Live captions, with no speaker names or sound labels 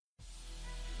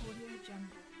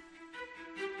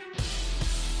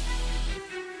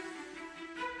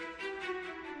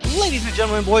Ladies and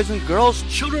gentlemen, boys and girls,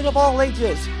 children of all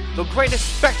ages, the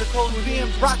greatest spectacle is being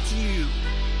brought to you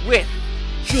with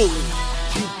Julie,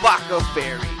 Chewbacca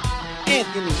Fairy,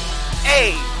 Anthony,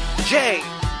 A.J.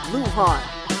 Lujan,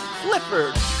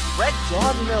 Clifford, Red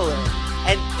Dog Miller,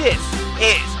 and this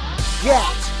is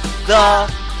Get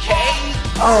the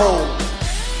KO!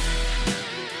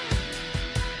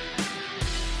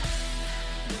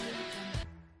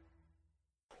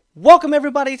 Welcome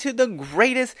everybody to the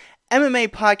greatest MMA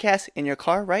podcast in your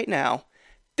car right now.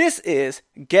 This is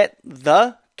Get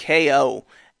the KO,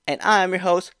 and I am your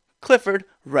host, Clifford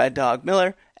Red Dog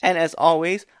Miller, and as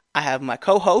always, I have my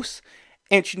co-hosts.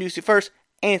 Introduce you first,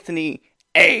 Anthony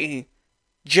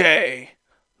A.J.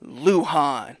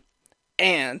 Lujan,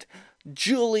 and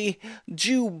Julie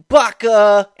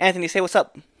Chewbacca. Anthony, say what's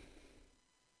up.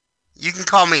 You can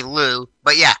call me Lou,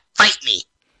 but yeah, fight me.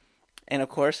 And of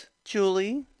course,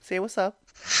 Julie, say what's up.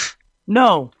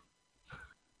 No.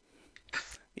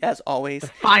 As always,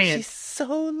 Defiant. She's so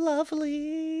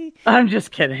lovely. I'm just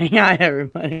kidding. Hi,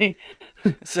 everybody.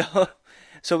 So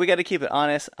we got to keep it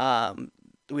honest.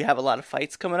 We have a lot of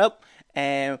fights coming up,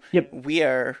 and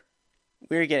we're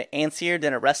getting antsier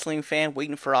than a wrestling fan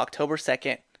waiting for October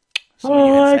 2nd.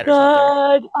 Oh my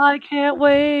God, I can't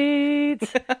wait.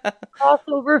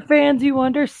 Crossover fans, you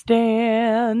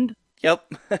understand.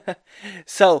 Yep.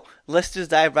 So let's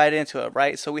just dive right into it,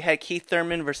 right? So we had Keith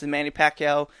Thurman versus Manny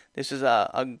Pacquiao. This is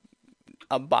a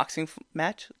boxing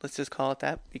match. Let's just call it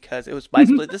that because it was by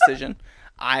split decision.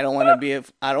 I don't want to be a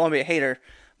hater,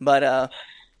 but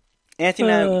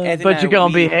Anthony. But you're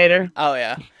gonna be a hater. Oh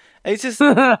yeah, it's just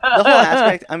the whole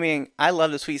aspect. I mean, I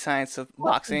love the sweet science of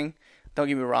boxing. Don't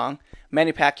get me wrong.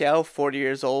 Manny Pacquiao, 40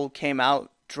 years old, came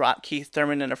out, dropped Keith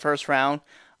Thurman in the first round.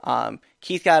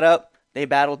 Keith got up. They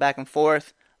battled back and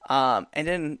forth. And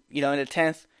then, in the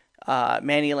 10th,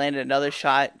 Manny landed another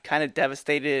shot, kind of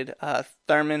devastated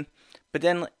Thurman. But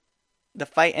then the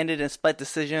fight ended in split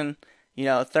decision.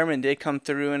 Thurman did come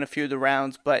through in a few of the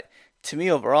rounds. But to me,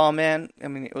 overall, man, I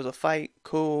mean, it was a fight.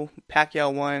 Cool.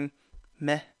 Pacquiao won.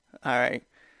 Meh. All right.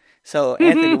 So,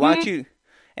 Anthony, why don't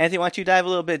you dive a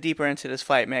little bit deeper into this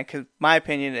fight, man? Because my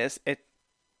opinion is it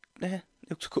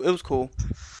was cool.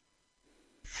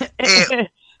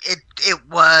 It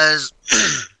was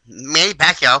Manny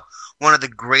Pacquiao, one of the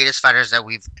greatest fighters that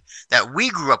we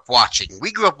grew up watching.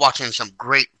 We grew up watching some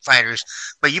great fighters,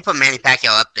 but you put Manny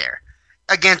Pacquiao up there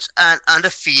against an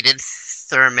undefeated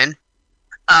Thurman.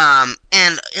 And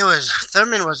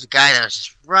Thurman was the guy that was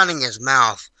just running his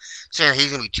mouth, saying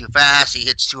he's gonna be too fast, he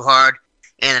hits too hard.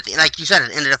 And like you said, at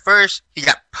the end of the first, he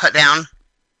got put down,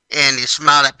 and he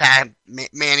smiled at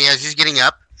Manny as he's getting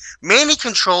up. Manny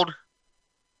controlled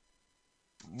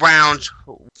rounds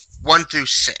 1 through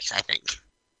 6, I think.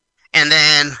 And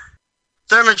then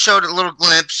Thurman showed a little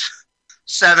glimpse,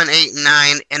 7, 8, and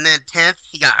 9. And then 10th,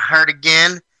 he got hurt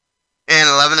again. And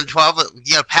 11 and 12,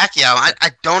 Pacquiao.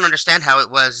 I don't understand how it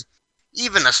was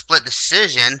even a split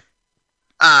decision.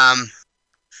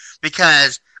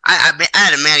 Because I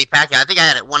had a Manny Pacquiao. I think I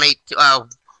had it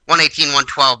 118,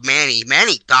 112 Manny.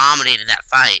 Manny dominated that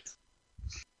fight.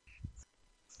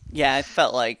 Yeah, I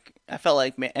felt like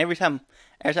every time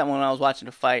when I was watching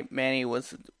the fight, Manny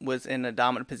was in a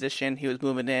dominant position. He was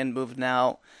moving in, moving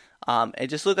out. It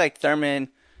just looked like Thurman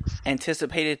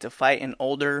anticipated to fight an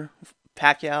older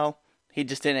Pacquiao. He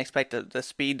just didn't expect the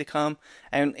speed to come.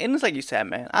 And it's like you said,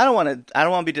 man. I don't want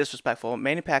to be disrespectful.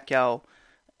 Manny Pacquiao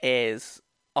is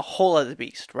a whole other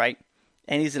beast, right?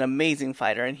 And he's an amazing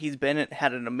fighter, and he's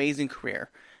had an amazing career.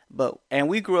 And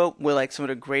we grew up with like some of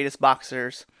the greatest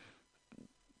boxers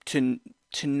to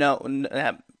know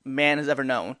that man has ever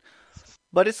known.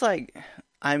 But it's like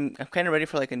I'm kind of ready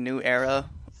for like a new era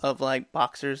of like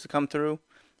boxers to come through.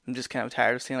 I'm just kind of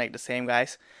tired of seeing like the same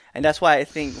guys, and that's why I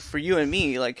think for you and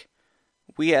me, like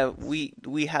we have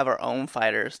our own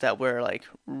fighters that we're like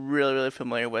really really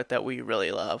familiar with that we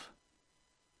really love.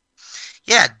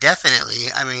 Yeah,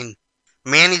 definitely. I mean,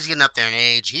 Manny's getting up there in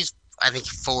age. He's I think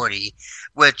 40,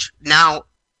 which now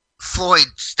Floyd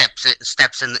steps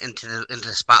into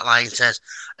the spotlight and says,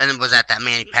 and it was at that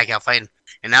Manny Pacquiao fight,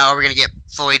 and now we're gonna get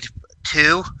Floyd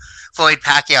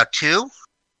Pacquiao 2.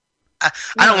 I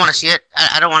don't want to see it.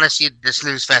 I don't want to see the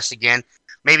snooze fest again.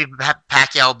 Maybe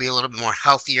Pacquiao will be a little bit more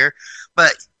healthier,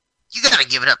 but you got to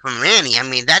give it up for Manny. I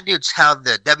mean, that dude's held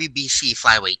the WBC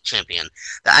flyweight champion,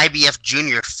 the IBF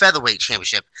Junior Featherweight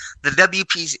Championship, the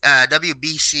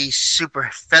WBC Super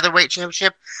Featherweight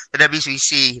Championship, the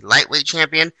WBC Lightweight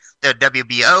Champion, the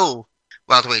WBO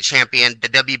Welterweight Champion, the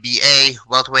WBA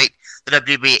Welterweight, the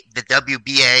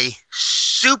WBA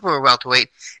Super Welterweight,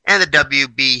 and the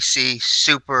WBC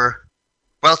Super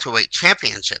welterweight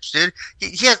championships, dude.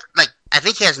 He has I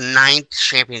think he has 9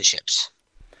 championships.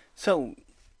 So,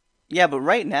 yeah, but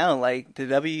right now, like the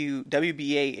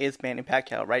WBA is Manny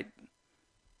Pacquiao, right?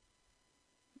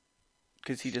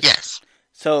 Because he just Yes.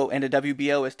 So, and the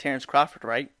WBO is Terrence Crawford,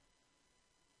 right?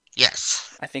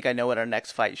 Yes. I think I know what our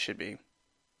next fight should be.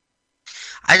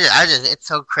 I just, it's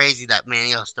so crazy that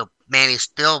Manny's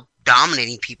still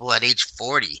dominating people at age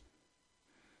 40.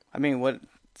 I mean, what,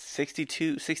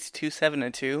 62,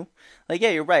 7-2? Like, yeah,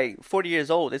 you're right. 40 years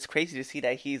old. It's crazy to see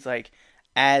that he's like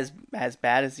as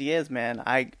bad as he is, man.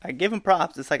 I give him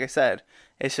props. It's like I said.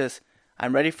 It's just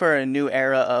I'm ready for a new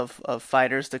era of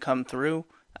fighters to come through.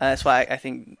 That's why I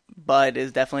think Bud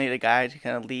is definitely the guy to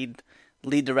kind of lead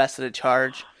the rest of the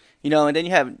charge. You know, and then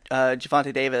you have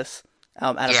Gervonta Davis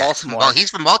out of Baltimore. Well,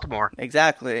 he's from Baltimore.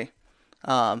 Exactly.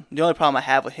 The only problem I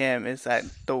have with him is that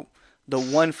the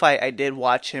one fight I did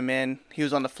watch him in, he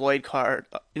was on the Floyd card.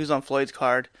 He was on Floyd's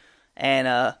card,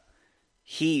 and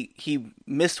he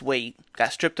missed weight,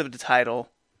 got stripped of the title,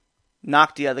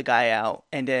 knocked the other guy out,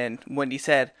 and then when he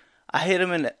said, I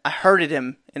hurted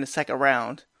him in the second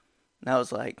round, and I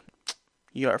was like,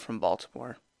 you are from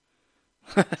Baltimore.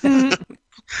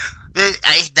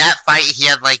 That fight, he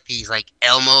had these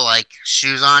Elmo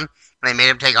shoes on, and they made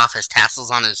him take off his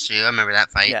tassels on his shoe. I remember that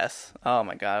fight. Yes. Oh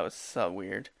my god, it was so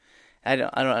weird. I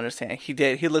don't understand. He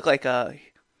looked like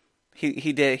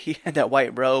he had that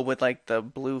white robe with the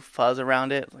blue fuzz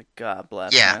around it. Like, God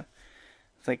bless. Yeah. Man.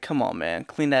 It's like, come on, man,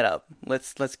 clean that up.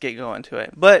 Let's get going to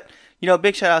it. But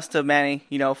big shout outs to Manny.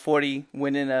 40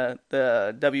 winning the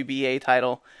WBA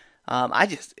title.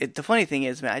 The funny thing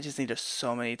is, man, I just think there's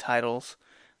so many titles.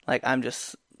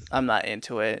 I'm not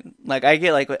into it. I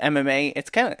get with MMA,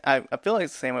 it's kind of I feel like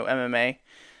it's the same with MMA,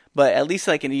 but at least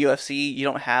in the UFC, you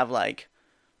don't have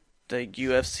the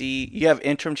UFC. You have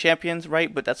interim champions,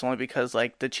 right? But that's only because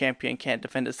the champion can't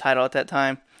defend his title at that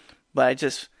time. But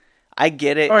I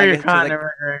get it. Or you're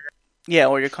Conor McGregor. Yeah,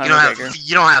 or you're Conor McGregor.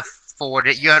 You don't have four.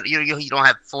 You don't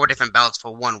have 4 different belts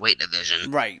for one weight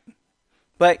division. Right.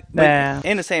 But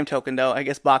in the same token, though, I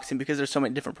guess boxing, because there's so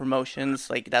many different promotions,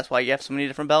 that's why you have so many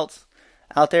different belts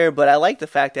out there. But I like the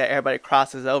fact that everybody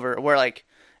crosses over. Where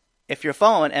if you're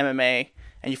following MMA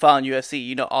and you follow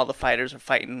UFC, all the fighters are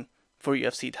fighting for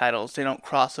UFC titles. They don't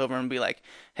cross over and be like,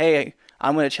 "Hey,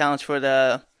 I'm going to challenge for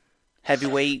the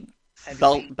heavyweight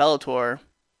Bellator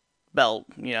belt."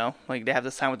 They have to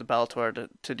sign with the Bellator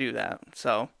to do that.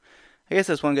 So I guess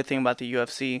that's one good thing about the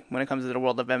UFC when it comes to the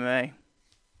world of MMA.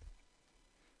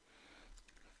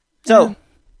 So,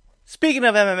 speaking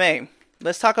of MMA,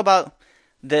 let's talk about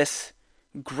this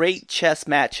great chess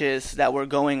matches that were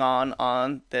going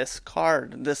on this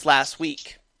card this last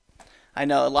week. I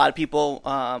know a lot of people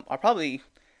are probably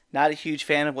not a huge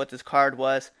fan of what this card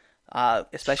was,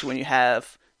 especially when you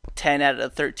have 10 out of the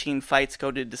 13 fights go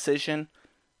to decision.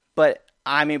 But,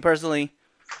 I mean, personally,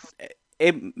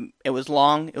 it was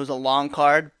long. It was a long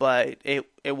card, but it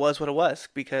was what it was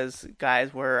because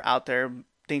guys were out there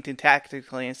thinking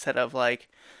tactically instead of I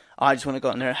just want to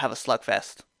go in there and have a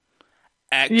slugfest.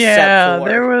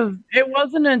 It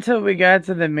wasn't until we got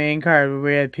to the main card where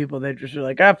we had people that just were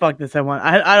like, fuck this, I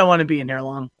don't want to be in here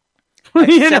long.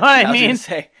 You know what I mean?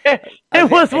 Except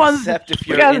if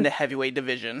you're in the heavyweight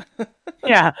division.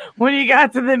 Yeah, when you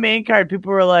got to the main card,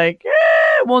 people were like,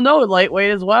 well, no,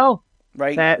 lightweight as well.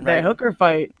 Right. That Hooker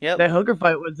fight. Yep. That Hooker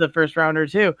fight was the first rounder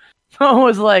too. So it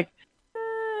was like,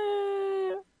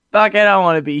 fuck, I don't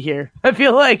want to be here. I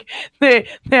feel like they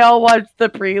all watched the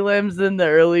prelims, and the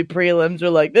early prelims were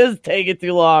like, this is taking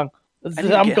too long.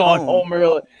 I'm going home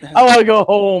early. I want to go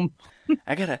home.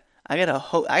 I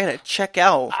gotta check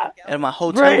out at my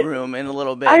hotel room in a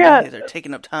little bit. They're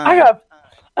taking up time.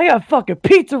 I got fucking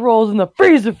pizza rolls in the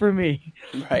freezer for me.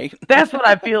 Right. That's what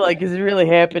I feel like is really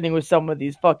happening with some of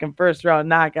these fucking first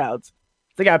round knockouts.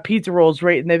 They got pizza rolls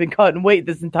right, and they've been cutting weight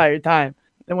this entire time.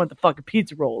 They want the fucking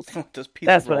pizza rolls.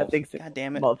 That's what I think. God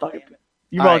damn it. Motherfucker.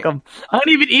 You're welcome. Right. I don't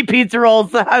even eat pizza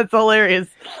rolls. That's hilarious.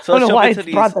 So let's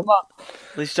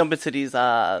jump into these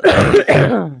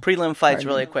prelim fights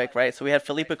really quick, right? So we had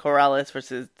Felipe Corrales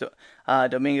versus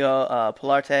Domingo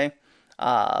Pilarte.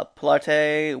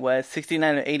 Pilarte was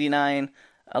 69 of 89,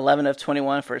 11 of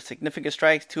 21 for significant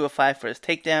strikes, 2 of 5 for his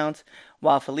takedowns,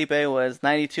 while Felipe was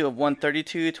 92 of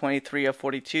 132, 23 of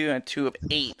 42, and 2 of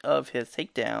 8 of his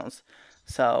takedowns.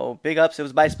 So, big ups. It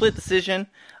was by split decision.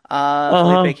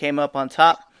 Felipe came up on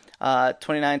top,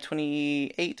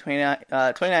 29-28,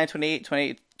 29-28,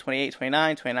 28-28,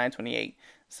 29-28.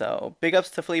 So, big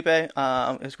ups to Felipe. It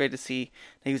was great to see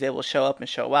that he was able to show up and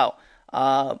show out.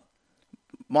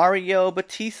 Mario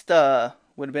Batista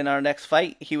would have been our next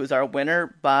fight. He was our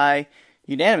winner by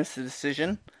unanimous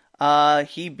decision.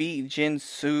 He beat Jin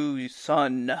Soo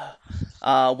Sun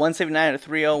 179 to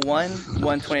 301,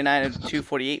 129 to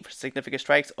 248 for significant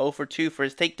strikes, 0 for 2 for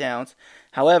his takedowns.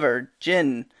 However,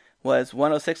 Jin was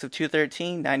 106 of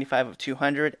 213, 95 of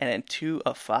 200, and then 2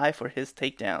 of 5 for his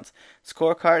takedowns.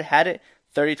 Scorecard had it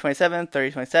 30-27,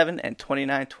 30-27, and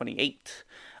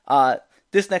 29-28.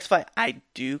 This next fight, I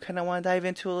do kind of want to dive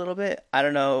into a little bit. I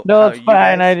don't know. No, it's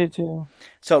fine. I do too.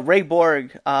 So Ray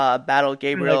Borg battled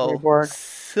Gabriel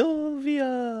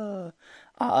Sylvia.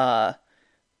 On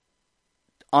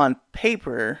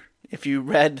paper, if you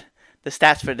read the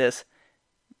stats for this,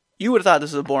 you would have thought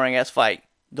this was a boring ass fight.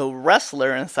 The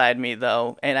wrestler inside me,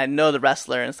 though, and I know the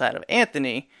wrestler inside of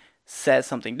Anthony, says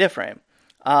something different.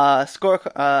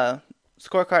 Scorecard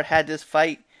had this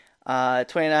fight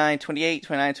 29-28,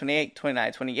 29-28,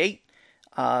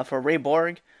 29-28 for Ray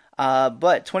Borg.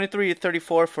 But 23-34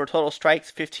 for total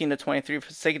strikes, 15-23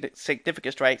 for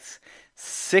significant strikes,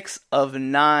 6 of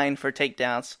 9 for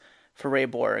takedowns for Ray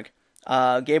Borg.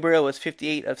 Gabriel was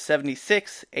 58 of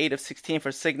 76, 8 of 16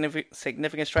 for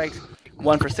significant strikes,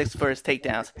 1 for 6 for his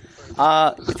takedowns.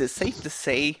 Is it safe to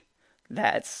say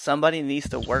that somebody needs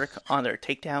to work on their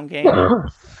takedown game?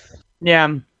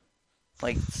 Yeah.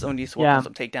 Like, someone needs to work on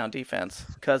some takedown defense.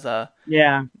 Because,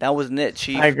 that was it,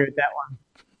 Chief. I agree with that one.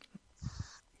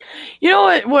 You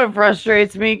know what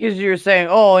frustrates me? Because you're saying,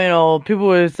 people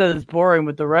would have said it's boring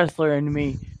with the wrestler and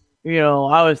me.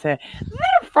 I would say,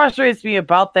 that frustrates me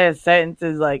about that sentence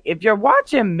is like, if you're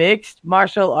watching mixed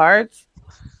martial arts,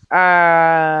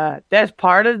 that's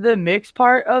part of the mixed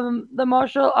part of the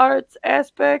martial arts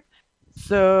aspect.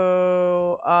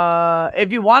 So,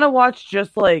 if you want to watch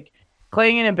just like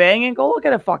clanging and banging, go look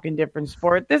at a fucking different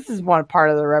sport. This is one part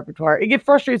of the repertoire. It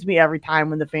frustrates me every time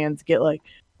when the fans get like,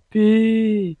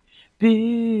 boo,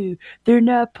 they're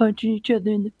not punching each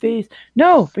other in the face.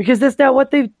 No, because that's not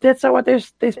what they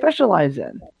specialize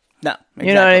in. No, exactly.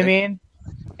 You know what I mean?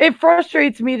 It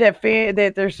frustrates me that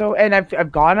they're so, and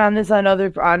I've gone on this on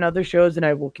other shows, and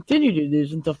I will continue to do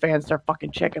this until fans start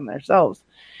fucking checking themselves.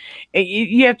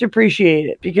 You have to appreciate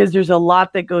it because there's a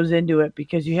lot that goes into it,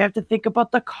 because you have to think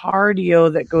about the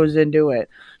cardio that goes into it,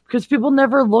 because people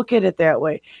never look at it that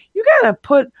way. You gotta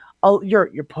put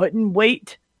you're putting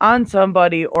weight on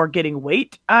somebody or getting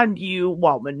weight on you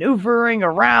while maneuvering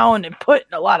around and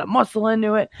putting a lot of muscle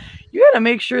into it. You got to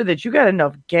make sure that you got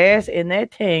enough gas in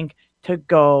that tank to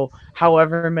go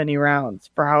however many rounds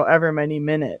for however many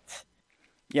minutes.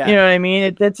 Yeah. You know what I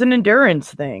mean? It's an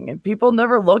endurance thing, and people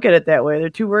never look at it that way. They're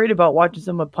too worried about watching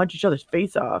someone punch each other's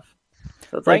face off.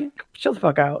 So it's like, chill the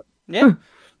fuck out. Yeah.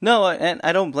 No, and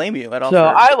I don't blame you at all. So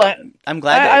I'm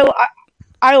glad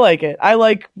I like it. I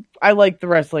like the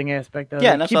wrestling aspect of it.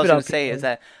 Yeah, and that's what I was going to say is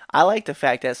that I like the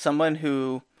fact that someone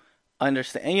who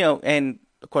understands, and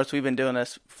of course we've been doing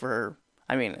this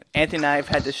Anthony and I have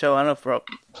had this show, I don't know, for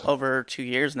over 2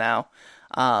 years now.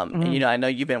 And I know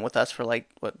you've been with us for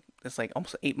it's like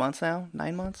almost 8 months now,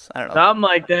 9 months? I don't know. Something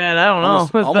like that. I don't know.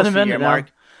 Almost a year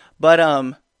mark. But,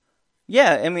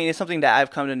 it's something that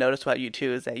I've come to notice about you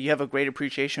too, is that you have a great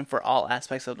appreciation for all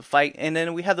aspects of the fight. And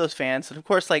then we have those fans, and of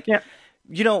course,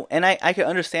 and I could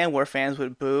understand where fans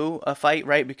would boo a fight,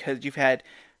 right? Because you've had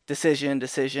decision,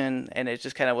 and it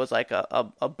just kind of was like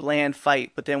a bland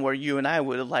fight. But then where you and I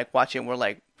would like watch it, and we're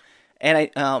like, and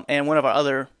one of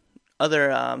our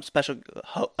other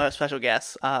special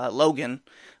guests, Logan,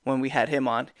 when we had him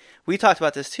on, we talked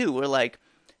about this too. We're like,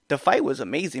 the fight was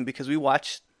amazing because we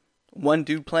watched one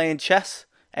dude playing chess,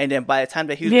 and then by the time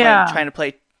that he was trying to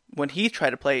play. When he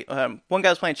tried to play, one guy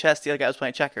was playing chess, the other guy was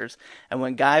playing checkers. And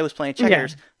when guy was playing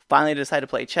checkers, finally decided to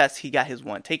play chess, he got his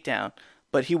one takedown.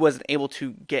 But he wasn't able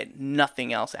to get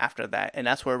nothing else after that. And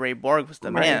that's where Ray Borg was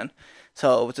the man.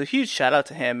 So it was a huge shout out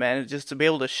to him, man. Just to be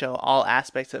able to show all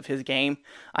aspects of his game.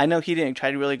 I know he didn't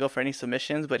try to really go for any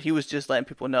submissions, but he was just letting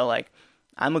people know, like,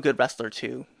 I'm a good wrestler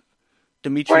too.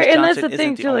 Demetrius Johnson, and that's the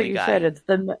thing too, like you said,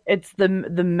 it's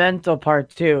the mental part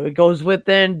too. It goes with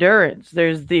the endurance.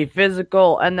 There's the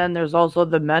physical, and then there's also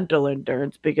the mental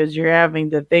endurance, because you're having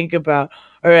to think about,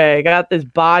 all right, I got this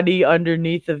body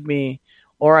underneath of me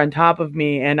or on top of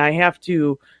me, and I have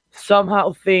to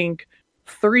somehow think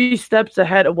 3 steps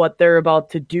ahead of what they're about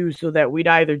to do, so that we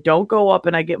either don't go up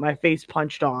and I get my face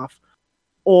punched off,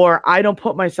 or I don't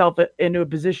put myself into a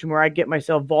position where I get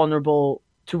myself vulnerable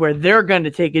to where they're going to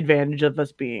take advantage of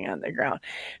us being on the ground.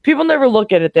 People never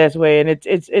look at it that way, and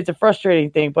it's a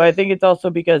frustrating thing. But I think it's also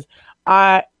because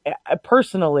I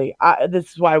personally,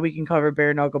 this is why we can cover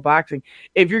bare knuckle boxing.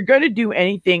 If you're going to do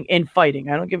anything in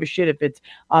fighting, I don't give a shit if it's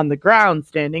on the ground,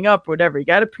 standing up, whatever. You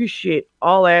got to appreciate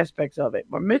all aspects of it.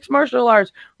 But mixed martial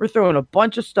arts, we're throwing a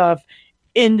bunch of stuff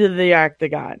into the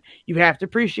octagon. You have to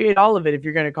appreciate all of it if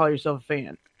you're going to call yourself a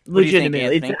fan. What do you think,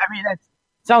 Legitimately, Anthony? I mean, that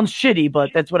sounds shitty,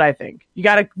 but that's what I think. You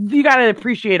gotta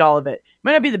appreciate all of it.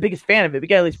 Might not be the biggest fan of it, but you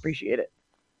gotta at least appreciate it.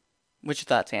 What's your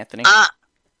thoughts, Anthony?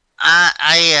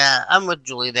 I'm with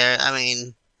Julie there. I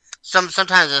mean,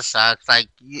 sometimes it sucks. Like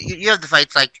you have the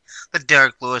fights like the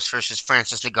Derek Lewis versus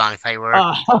Francis Ngannou fight where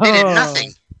they did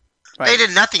nothing. Right. They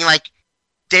did nothing. Like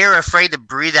they're afraid to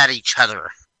breathe at each other.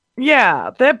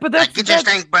 Yeah, that's Like, get your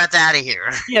stank breath out of here.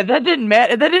 Yeah, that didn't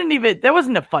matter. That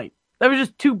wasn't a fight. That was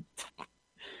just two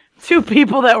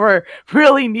people that were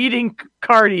really needing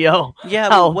cardio. Yeah,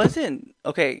 but it wasn't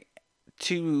okay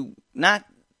not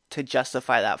to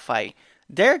justify that fight.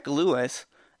 Derek Lewis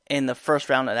in the first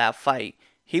round of that fight,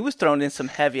 he was throwing in some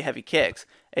heavy kicks.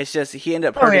 It's just he ended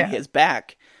up hurting his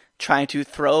back trying to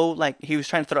throw, like he was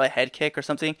trying to throw a head kick or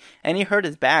something, and he hurt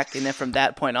his back. And then from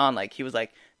that point on, like he was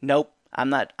like, "Nope, I'm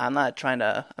not trying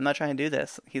to do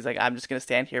this." He's like, "I'm just gonna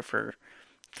stand here for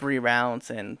 3 rounds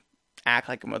and act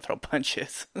like I'm gonna throw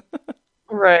punches."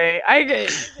 Right.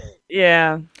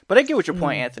 Yeah. But I get what your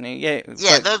point, Anthony. Yeah. Those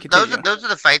are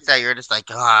the fights that you're just like,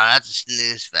 oh, that's a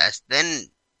snooze fest. Then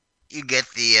you get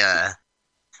the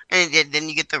then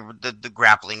you get the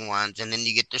grappling ones, and then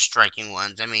you get the striking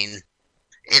ones. I mean,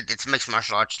 it's mixed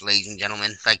martial arts, ladies and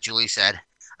gentlemen. Like Julie said.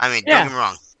 I mean, don't get me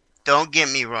wrong. Don't get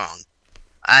me wrong.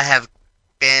 I have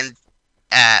been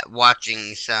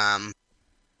watching some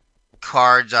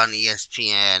cards on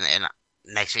ESPN, and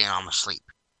next thing I'm asleep.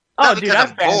 Not because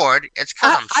I'm bored. It's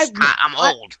because I'm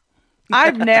old.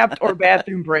 I've napped or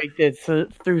bathroom breaked it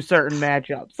through certain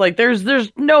matchups. Like there's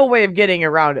no way of getting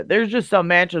around it. There's just some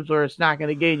matchups where it's not going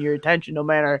to gain your attention, no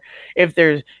matter if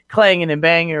there's clanging and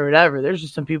banging or whatever. There's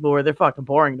just some people where they're fucking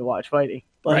boring to watch fighting.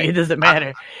 Like it doesn't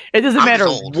matter. It doesn't matter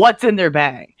what's in their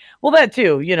bag. Well, that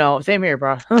too. Same here,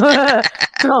 bro.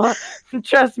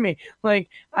 Trust me. Like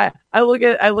I look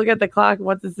at the clock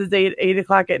once this is 8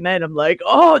 o'clock at night. I'm like,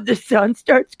 oh, the sun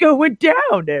starts going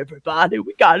down. Everybody,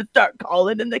 we gotta start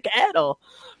calling in the cattle.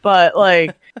 But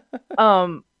like,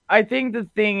 I think the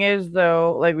thing is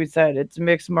though, like we said, it's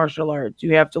mixed martial arts.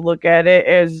 You have to look at it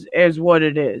as what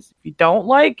it is. If you don't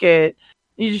like it,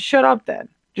 you just shut up. Then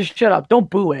just shut up. Don't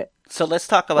boo it. So let's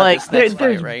talk about this next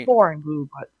fight, right? Boring boo,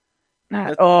 but.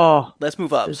 Let's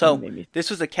move up. So this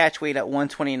was a catch weight at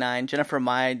 129. Jennifer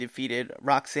Maia defeated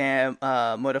Roxanne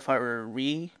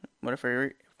Modafferi.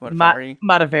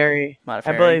 Modafferi. I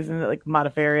believe, isn't it like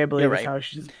Modafferi? I believe that's how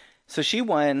she's. So she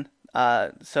won.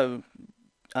 Jennifer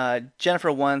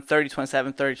won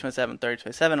 30-27, 30-27,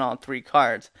 30-27 on 3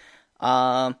 cards.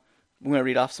 I'm going to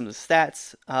read off some of the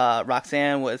stats.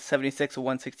 Roxanne was 76 of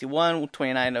 161,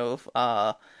 29 of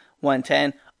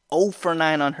 110, 0 for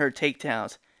 9 on her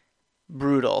takedowns.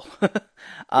 Brutal.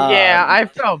 Yeah, I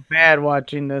felt bad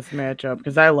watching this matchup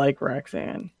because I like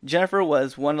Roxanne. Jennifer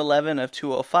was 111 of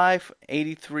 205,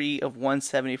 83 of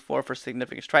 174 for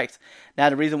significant strikes. Now,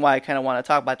 the reason why I kind of want to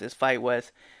talk about this fight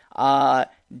was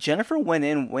Jennifer went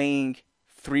in weighing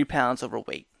 3 pounds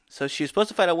overweight. So she was supposed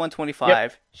to fight at 125.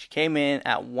 Yep. She came in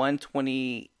at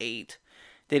 128.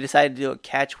 They decided to do a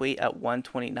catch weight at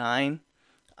 129.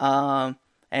 And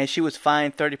she was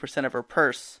fined 30% of her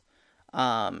purse.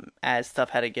 As stuff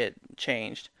had to get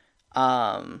changed.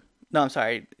 No, I'm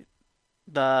sorry.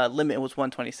 The limit was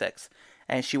 126,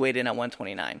 and she weighed in at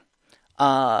 129.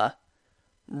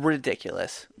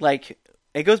 Ridiculous. Like,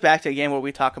 it goes back to, again, where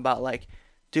we talk about, like,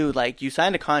 dude, like, you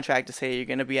signed a contract to say you're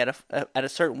going to be at a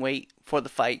certain weight for the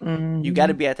fight. Mm-hmm. You got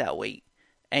to be at that weight,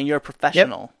 and you're a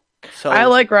professional. Yep. So I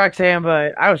like Roxanne,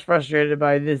 but I was frustrated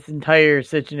by this entire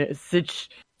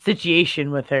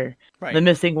situation with her. Right. The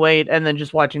missing weight, and then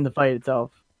just watching the fight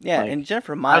itself. Yeah, like, and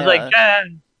Jennifer Maia. I was like,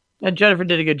 and Jennifer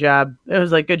did a good job. It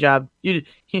was like, good job. You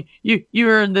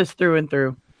earned this through and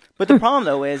through. But the problem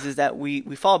though is that we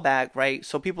fall back, right?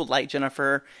 So people like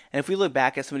Jennifer, and if we look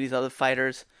back at some of these other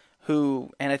fighters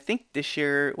who, and I think this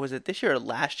year or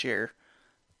last year,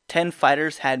 10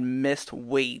 fighters had missed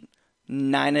weight.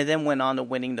 9 of them went on to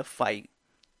winning the fight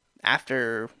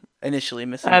after initially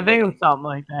missing. I think it was something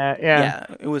like that. Yeah,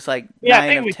 it was like 9 I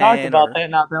think we talked about that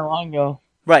not that long ago.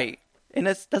 Right, and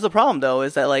that's a problem though.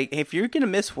 Is that like if you're gonna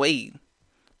miss weight,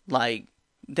 like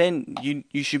then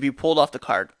you should be pulled off the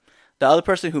card. The other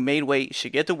person who made weight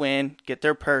should get the win, get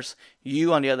their purse.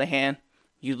 You, on the other hand,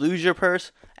 you lose your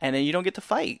purse, and then you don't get to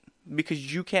fight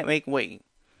because you can't make weight.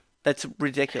 That's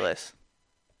ridiculous.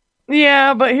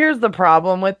 Yeah, but here's the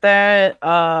problem with that: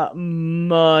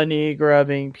 money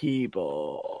grubbing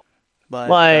people. But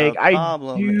like, the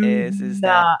problem is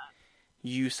that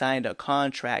you signed a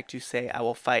contract to say I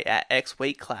will fight at X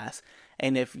weight class,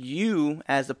 and if you,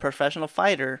 as a professional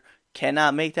fighter,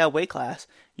 cannot make that weight class,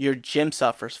 your gym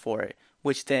suffers for it,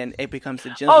 which then it becomes the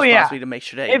gym's responsibility to make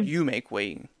sure that you make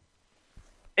weight.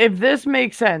 If this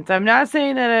makes sense, I'm not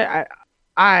saying that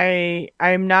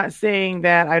I'm not saying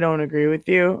that I don't agree with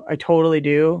you. I totally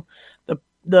do.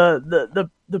 The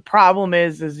problem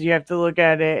is you have to look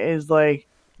at it as like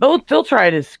they'll try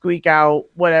to squeak out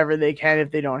whatever they can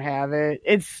if they don't have it.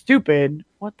 It's stupid.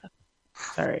 What the?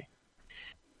 Sorry.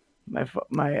 I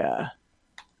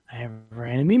have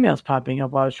random emails popping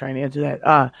up while I was trying to answer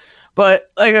that.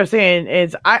 But like I was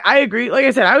saying, I agree. Like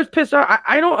I said, I was pissed off.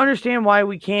 I don't understand why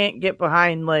we can't get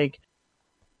behind like,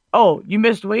 oh, you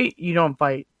missed weight, you don't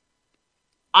fight.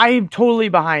 I'm totally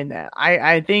behind that.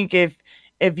 I think if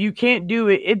you can't do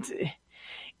it,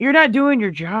 you're not doing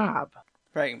your job.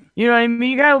 Right. You know what I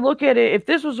mean? You gotta look at it. If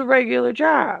this was a regular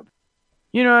job,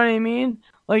 you know what I mean?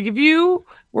 Like if you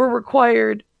were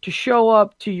required to show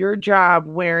up to your job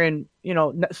wearing,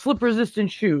 slip resistant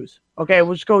shoes. Okay,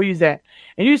 we'll just go use that.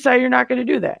 And you decide you're not going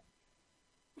to do that.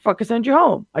 Fucking send you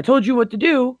home. I told you what to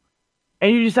do,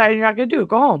 and you decide you're not going to do it.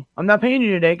 Go home. I'm not paying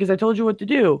you today because I told you what to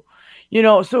do.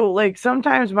 So like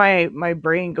sometimes my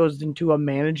brain goes into a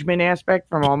management aspect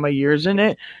from all my years in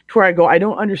it to where I go, I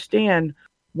don't understand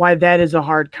why that is a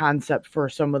hard concept for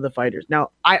some of the fighters.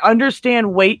 Now, I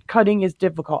understand weight cutting is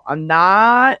difficult. I'm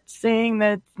not saying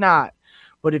that it's not.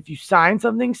 But if you sign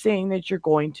something saying that you're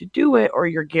going to do it or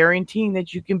you're guaranteeing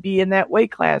that you can be in that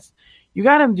weight class, you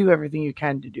got to do everything you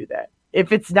can to do that.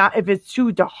 If it's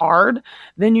too hard,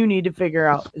 then you need to figure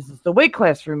out, is this the weight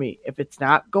class for me? If it's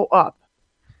not, go up.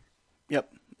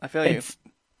 Yep. I feel you.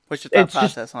 What's your thought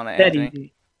process on it, Anthony?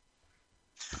 Easy.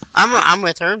 I'm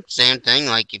with her. Same thing.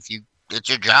 Like it's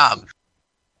your job.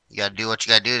 You got to do what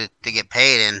you got to do to get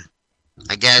paid. And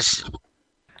I guess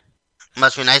it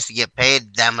must be nice to get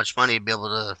paid that much money to be able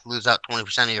to lose out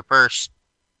 20% of your purse.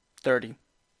 30.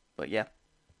 But yeah.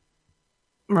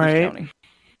 Right.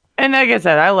 And like I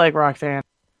said, I like Roxanne.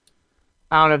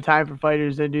 I don't have time for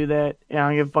fighters that do that. I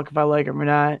don't give a fuck if I like them or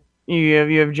not. You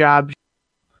have jobs.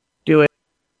 Do it.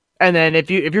 And then if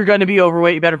you're gonna be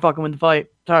overweight, you better fucking win the fight.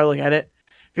 That's how I look at it.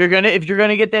 If you're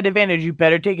gonna get that advantage, you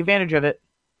better take advantage of it.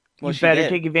 Well, you better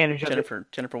take advantage of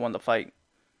it. Jennifer won the fight.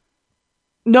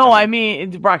 No, I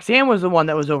mean Roxanne was the one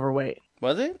that was overweight.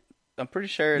 Was it? I'm pretty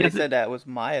sure they said that was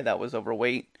Maya that was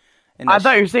overweight. And I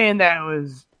thought you were saying that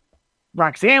was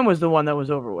Roxanne was the one that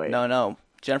was overweight. No.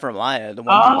 Jennifer Maya, the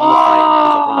one who won the fight,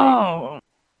 was overweight.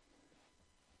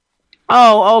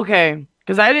 Oh, okay.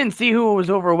 Because I didn't see who was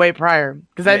overweight prior.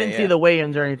 Because I didn't see the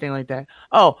weigh-ins or anything like that.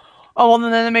 Oh, well,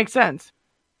 then that makes sense.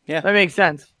 Yeah. That makes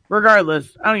sense.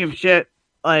 Regardless, I don't give a shit.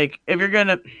 Like, if you're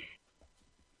gonna...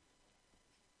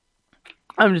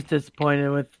 I'm just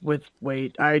disappointed with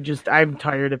weight. I'm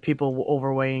tired of people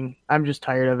overweighing. I'm just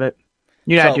tired of it.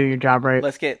 You're not doing your job right.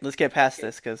 Let's get past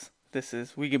this because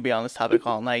we could be on this topic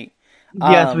all night.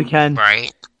 Yes, we can.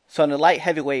 Right. So in the light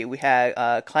heavyweight, we had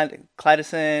Clayton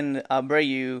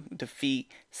Abreu defeat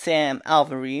Sam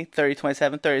Alvary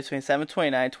 30-27,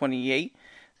 30-27, 29-28.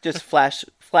 Just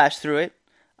flash through it.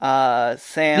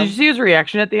 Sam. Did you see his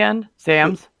reaction at the end?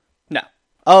 Sam's? No.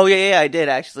 Oh yeah, I did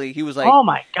actually. He was like, "Oh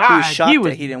my god!" He was shocked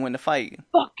that he didn't win the fight.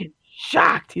 Fucking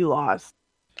shocked he lost.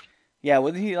 Yeah,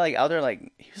 wasn't he like out there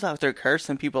he was out there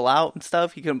cursing people out and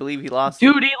stuff? He couldn't believe he lost.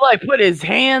 Dude, he put his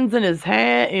hands in his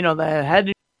head, the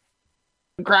head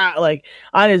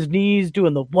on his knees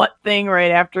doing the what thing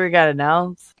right after he got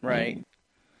announced. Right.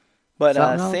 But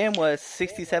Sam was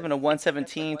 67 of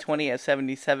 117, 20 of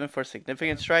 77 for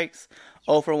significant strikes,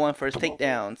 0 for 1 for his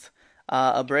takedowns.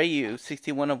 Abreu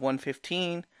 61 of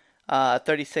 115,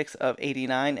 36 of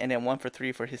 89, and then 1 for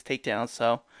 3 for his takedowns.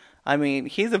 So, I mean,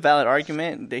 he's a valid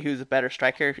argument that he was a better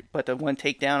striker, but the one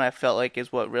takedown I felt like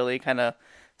is what really kind of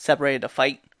separated the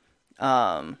fight.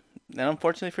 And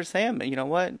unfortunately for Sam, you know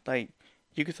what? Like,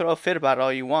 you can throw a fit about it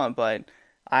all you want, but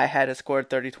I had a score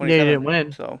 30-27. Yeah, you didn't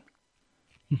win. So,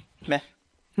 meh.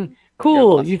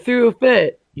 Cool, you threw a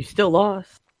fit. You still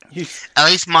lost. At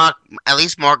least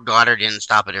Mark Goddard didn't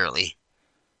stop it early.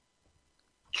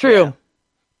 True.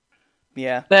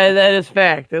 Yeah. That is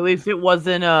fact. At least it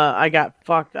wasn't I got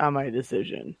fucked on my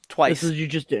decision. Twice. This is you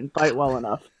just didn't fight well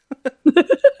enough.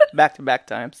 Back-to-back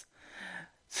times.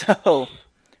 So,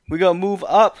 we're going to move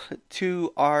up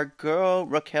to our girl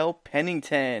Raquel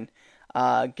Pennington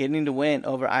getting the win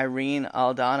over Irene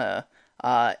Aldana.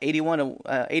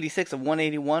 86 of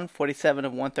 181, 47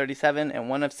 of 137, and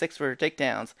 1 of 6 for her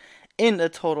takedowns. In the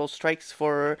total strikes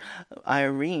for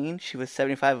Irene, she was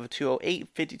 75 of 208,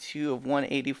 52 of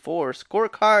 184.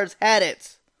 Scorecards had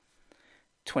it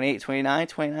 28-29,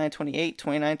 29-28,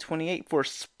 29-28 for a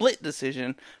split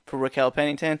decision for Raquel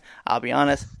Pennington. I'll be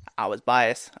honest, I was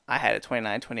biased. I had it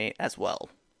 29-28 as well.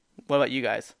 What about you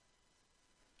guys?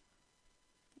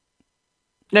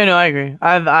 No, I agree.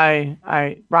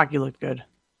 I Rocky looked good.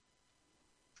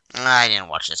 I didn't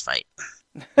watch this fight.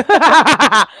 Sorry,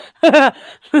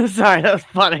 that was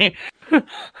funny.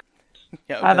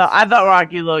 I thought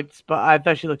Rocky looked, but I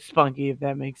thought she looked spunky. If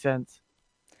that makes sense.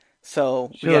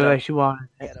 So she looked like she wanted.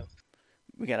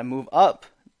 We gotta move up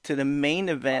to the main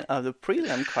event of the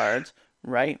prelim cards,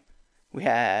 right? We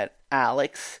had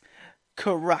Alex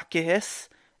Caracas,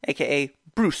 aka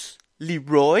Bruce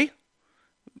Leroy,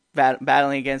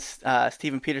 battling against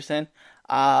Steven Peterson.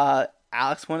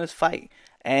 Alex won his fight,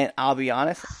 and I'll be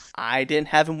honest, I didn't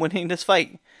have him winning this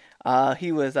fight.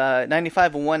 He was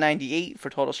 95 of 198 for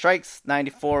total strikes,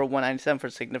 94 of 197 for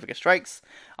significant strikes.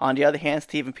 On the other hand,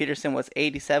 Steven Peterson was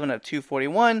 87 of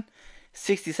 241,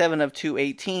 67 of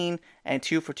 218, and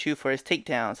 2 for 2 for his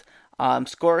takedowns.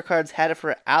 Scorecards had it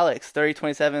for Alex,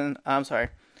 30-27,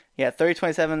 30-27,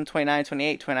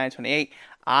 29-28, 29-28.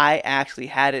 I actually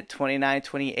had it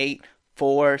 29-28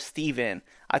 for Steven.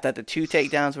 I thought the 2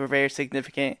 takedowns were very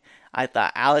significant. I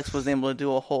thought Alex was able to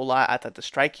do a whole lot. I thought the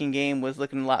striking game was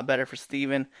looking a lot better for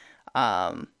Steven.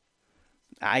 I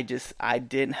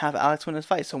didn't have Alex win this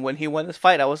fight. So when he won this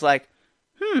fight, I was like,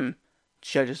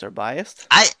 judges are biased.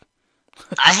 I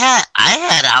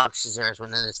had Alex Caceres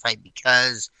winning this fight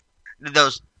because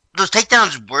those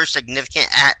takedowns were significant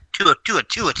to a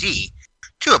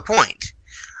point.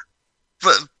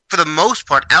 For the most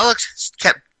part, Alex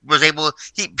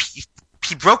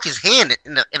he broke his hand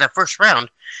in the first round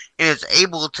and was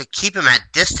able to keep him at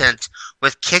distance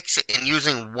with kicks and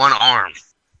using one arm.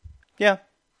 Yeah.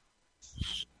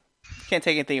 Can't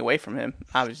take anything away from him.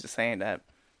 I was just saying that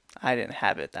I didn't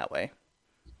have it that way.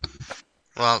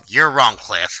 Well, you're wrong,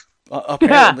 Cliff.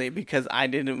 Apparently, because I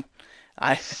didn't.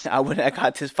 I wouldn't have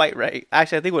got this fight right.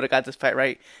 Actually, I think I would have got this fight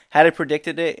right. Had I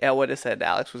predicted it, I would have said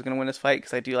Alex was going to win this fight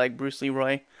because I do like Bruce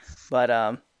Leroy.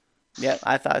 But, yeah,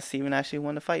 I thought Steven actually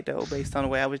won the fight, though, based on the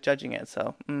way I was judging it.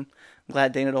 So, I'm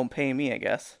glad Dana don't pay me, I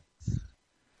guess.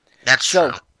 That's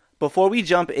true. Before we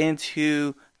jump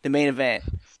into the main event,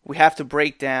 we have to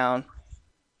break down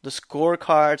the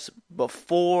scorecards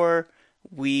before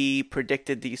we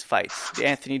predicted these fights.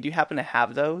 Anthony, do you happen to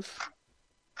have those?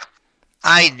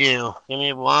 I do. Give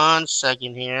me 1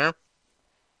 second here.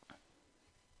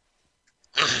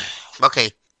 Okay,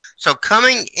 so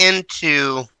coming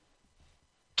into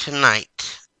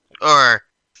tonight, or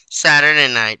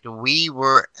Saturday night, we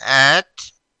were at...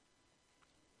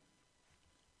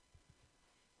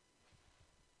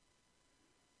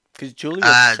 Because Julie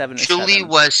was 7-7. Julie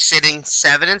was sitting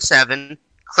 7-7,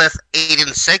 Cliff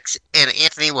 8-6, and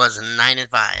Anthony was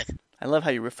 9-5. I love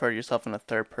how you refer to yourself in the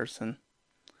third person.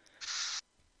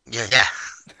 Yeah.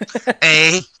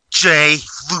 A.J.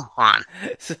 Lujan.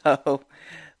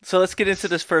 So let's get into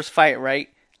this first fight, right?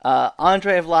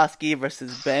 Andrei Arlovski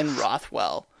versus Ben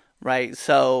Rothwell, right?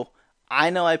 So I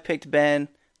know I picked Ben.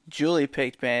 Julie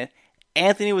picked Ben.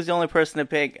 Anthony was the only person to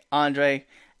pick Andrei.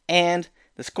 And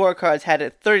the scorecards had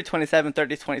it 30-27,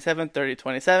 30-27,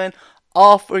 30-27.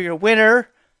 All for your winner,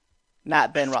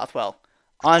 not Ben Rothwell.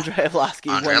 Andrei Arlovski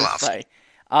won this fight.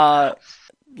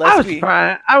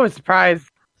 I was surprised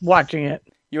watching it.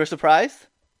 You were surprised?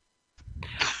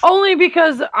 Only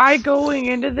because going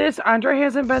into this, Andrei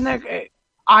hasn't been that.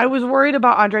 I was worried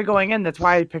about Andrei going in. That's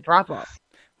why I picked Rothwell.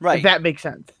 Right. If that makes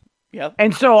sense. Yep.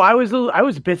 And so I was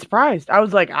a bit surprised. I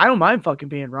was like, I don't mind fucking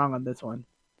being wrong on this one.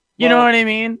 You know what I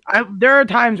mean? There are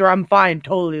times where I'm fine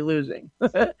totally losing.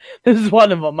 This is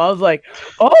one of them. I was like,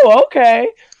 oh, okay.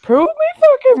 Prove me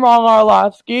fucking wrong,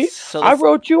 Arlovski. So I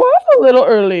wrote you off a little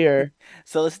earlier.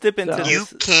 So let's dip into this. You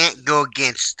can't go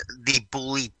against the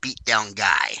bully beatdown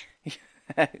guy.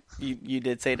 You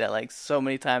did say that like so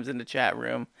many times in the chat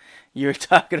room. You were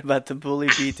talking about the bully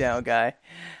beatdown guy.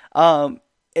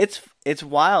 It's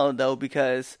wild though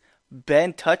because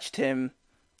Ben touched him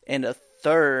in the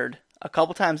third a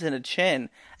couple times in the chin,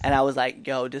 and I was like,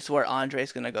 "Yo, this is where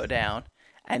Andrei's gonna go down,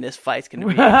 and this fight's gonna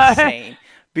be insane."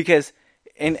 Because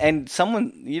and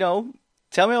someone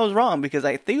tell me I was wrong because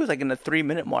I think it was like in the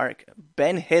 3-minute mark,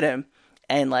 Ben hit him,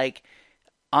 and like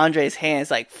Andrei's hands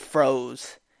like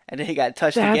froze. And then he got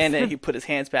touched again, and he put his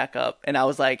hands back up. And I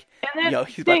was like, "Yo,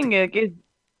 he's about to..."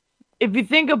 If you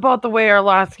think about the way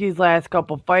Arlovski's last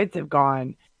couple fights have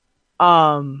gone,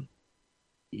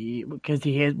 because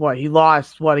he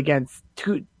lost against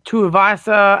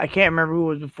Tuivasa? I can't remember who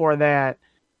was before that,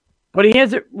 but he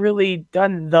hasn't really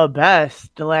done the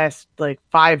best the last like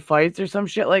 5 fights or some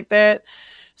shit like that.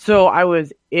 So I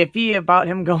was iffy about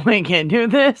him going into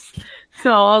this.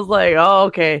 So I was like, oh,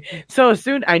 okay. So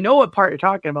soon, I know what part you're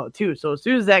talking about too. So as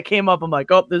soon as that came up, I'm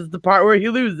like, oh, this is the part where he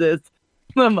loses.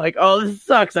 I'm like, oh, this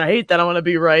sucks. I hate that I want to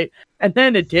be right. And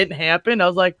then it didn't happen. I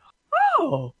was like,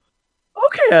 oh,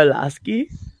 okay, Alaski.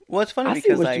 Well, it's funny I see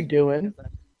because what like you're doing.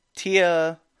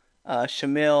 Tia,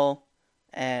 Shamil,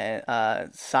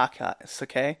 and Sakai,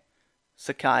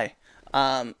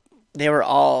 they were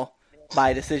all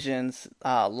by decisions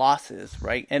losses,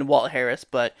 right? And Walt Harris,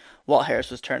 but Walt Harris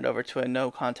was turned over to a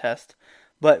no contest.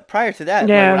 But prior to that,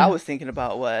 like, what I was thinking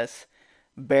about was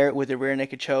Barrett with the rear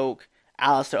naked choke,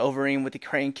 Alistair Overeem with the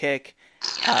crane kick,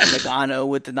 Nagano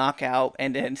with the knockout,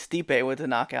 and then Stipe with the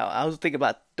knockout. I was thinking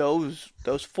about those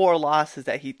 4 losses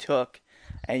that he took,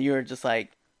 and you were just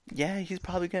like, yeah, he's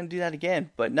probably going to do that again.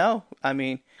 But no, I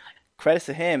mean, credits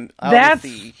to him. That's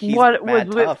he's what was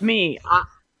tough. with me.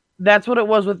 That's what it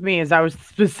was with me. Is I was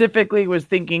specifically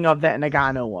thinking of that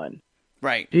Nagano one,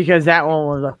 right? Because that one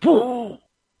was like, whoa.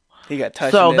 He got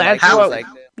touched. So that's like, what. Like,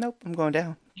 nope, I'm going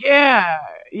down.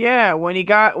 Yeah. When he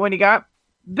got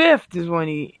biffed is when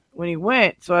he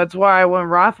went. So that's why when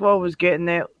Rothwell was getting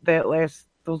those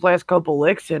last couple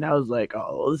licks in, I was like,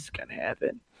 oh, this is gonna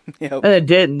happen. Yep. And it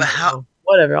didn't. So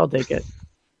whatever, I'll take it.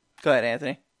 Go ahead,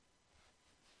 Anthony.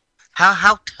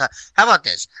 How tough? How about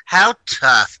this? How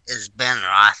tough is Ben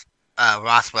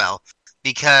Rothwell?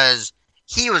 Because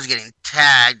he was getting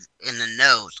tagged in the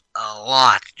nose a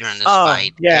lot during this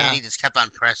fight, and he just kept on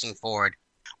pressing forward.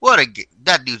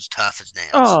 That dude's tough as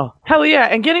nails. Oh, hell yeah!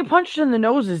 And getting punched in the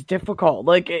nose is difficult.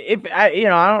 Like, if I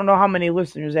don't know how many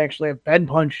listeners actually have been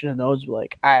punched in the nose. But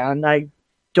like, I'm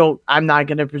not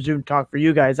gonna presume to talk for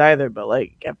you guys either. But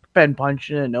like, I've been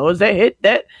punched in the nose. That hit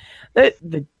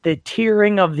the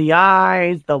tearing of the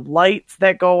eyes, the lights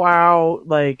that go out.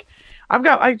 Like, I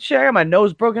got my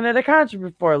nose broken at a concert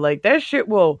before. Like, that shit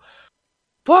will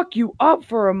fuck you up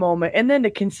for a moment, and then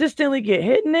to consistently get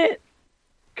hit in it.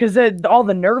 Because all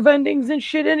the nerve endings and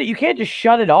shit in it, you can't just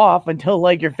shut it off until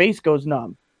like your face goes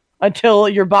numb, until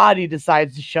your body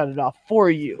decides to shut it off for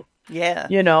you. Yeah,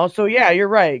 So yeah, you're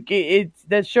right.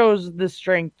 That shows the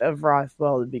strength of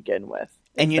Rothwell to begin with.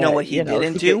 And you know what he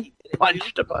didn't do?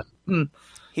 Punched a button.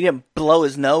 He didn't blow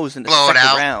his nose in the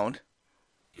second round.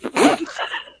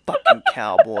 Fucking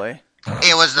cowboy.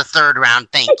 It was the 3rd round.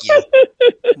 Thank you.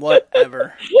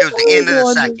 Whatever. It was the end of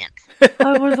the second.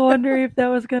 I was wondering if that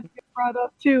was going to be brought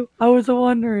up too. I was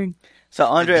wondering. So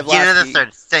Andre Arlovski. End of the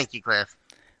 3rd. Thank you, Cliff.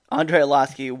 Andre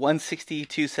Arlovski,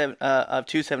 162 of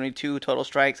 272 total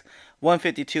strikes,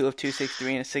 152 of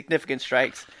 263 in significant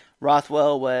strikes.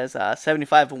 Rothwell was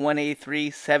 75 of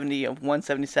 183, 70 of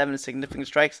 177 in significant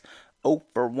strikes, 0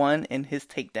 for 1 in his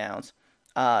takedowns.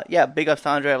 Big ups to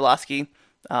Andre Arlovski.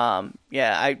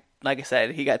 Like I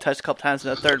said, he got touched a couple times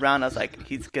in the 3rd round. I was like,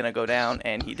 he's gonna go down,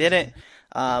 and he didn't.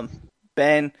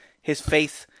 Ben, his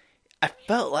face, I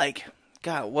felt like,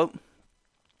 God, what?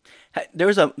 There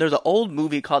was an old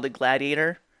movie called The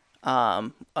Gladiator,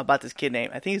 about this kid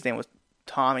named, I think his name was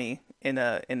Tommy in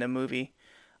the movie.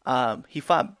 He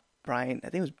fought Brian, I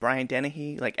think it was Brian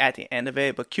Dennehy, like at the end of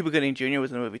it, but Cuba Gooding Jr.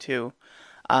 was in the movie too.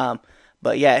 In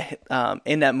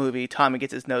that movie, Tommy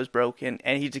gets his nose broken,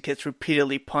 and he just gets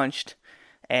repeatedly punched,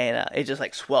 and it just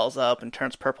like swells up and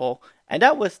turns purple. And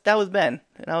that was Ben,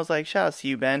 and I was like, shout out to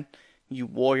you, Ben, you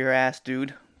warrior ass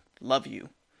dude, love you.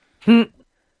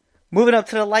 Moving up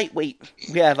to the lightweight,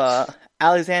 we have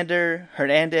Alexander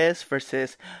Hernandez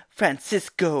versus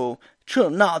Francisco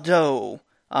Trinaldo.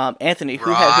 Anthony,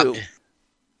 who had who?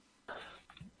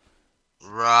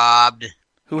 Robbed.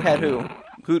 Who had who?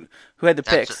 Who had the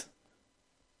picks?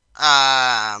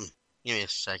 Give me a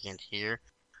second here.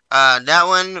 That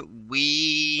one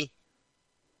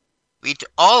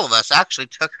all of us actually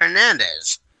took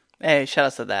Hernandez. Hey, shout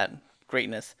out to that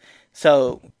greatness.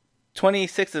 So,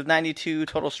 26 of 92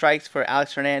 total strikes for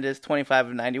Alex Hernandez, 25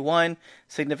 of 91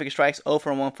 significant strikes, 0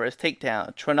 for 1 for his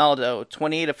takedown. Trinaldo,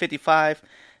 28 of 55,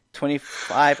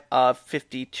 25 of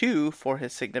 52 for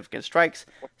his significant strikes.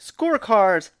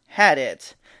 Scorecards had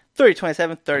it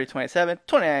 30-27, 30-27,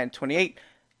 29-28,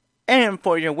 and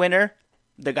for your winner,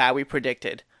 the guy we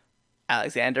predicted,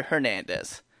 Alexander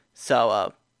Hernandez.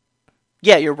 So,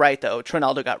 you're right though.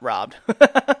 Trinaldo got robbed.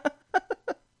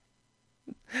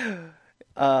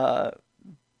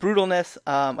 Brutalness.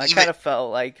 I kind of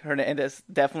felt like Hernandez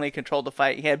definitely controlled the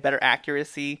fight. He had better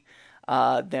accuracy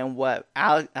than what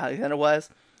Alexander was.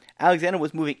 Alexander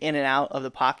was moving in and out of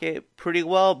the pocket pretty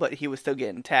well, but he was still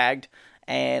getting tagged.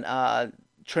 And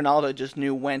Trinaldo just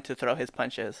knew when to throw his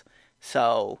punches.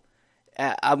 So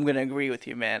I'm gonna agree with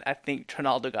you, man. I think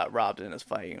Trinaldo got robbed in this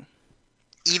fight.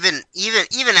 Even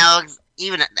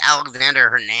even Alexander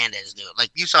Hernandez do it. Like,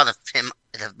 you saw the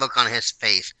look on his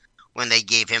face when they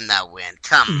gave him that win.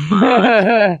 Come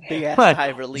on. Big ass What? sigh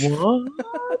of relief. What,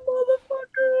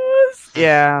 motherfuckers?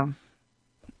 Yeah.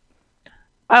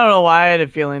 I don't know why I had a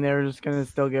feeling they were just going to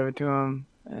still give it to him.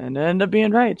 And it ended up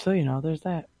being right. So, there's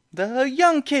that. The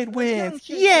young kid wins.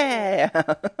 Yeah.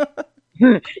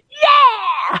 Yeah!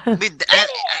 I mean,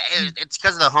 it's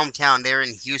because of the hometown. They're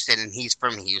in Houston, and he's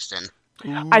from Houston.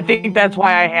 I think that's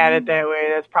why I had it that way.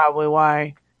 That's probably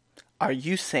why. Are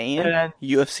you saying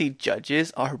UFC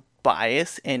judges are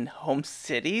biased in home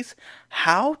cities?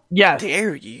 How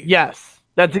dare you? Yes.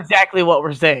 That's exactly what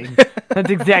we're saying.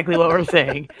 That's exactly what we're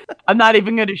saying. I'm not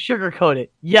even going to sugarcoat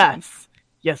it. Yes.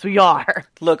 Yes, we are.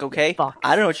 Look, okay? Fuck.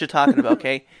 I don't know what you're talking about,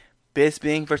 okay?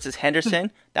 Bisping versus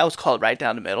Henderson, that was called right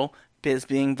down the middle.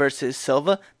 Bisping versus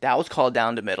Silva, that was called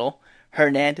down the middle.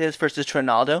 Hernandez versus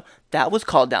Trinaldo, that was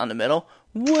called down the middle.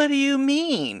 What do you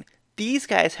mean? These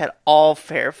guys had all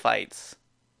fair fights.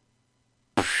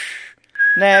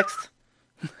 Next.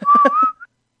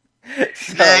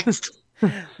 Next.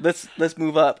 Let's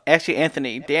move up. Actually,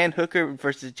 Anthony, Dan Hooker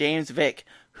versus James Vick.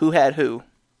 Who had who?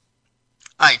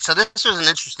 All right, so this was an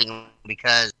interesting one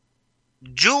because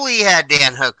Julie had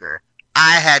Dan Hooker.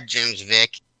 I had James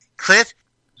Vick. Cliff,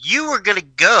 you were going to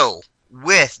go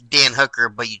with Dan Hooker,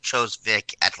 but you chose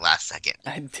Vick at the last second.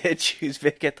 I did choose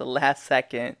Vick at the last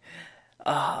second.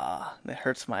 That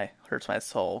hurts my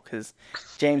soul because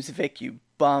James Vick, you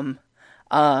bum.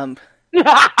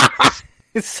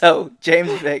 So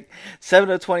James Vick,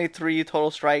 7 of 23 total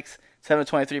strikes, 7 of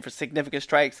 23 for significant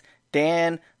strikes.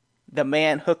 Dan, the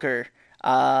man Hooker,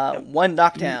 1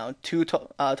 knockdown, 2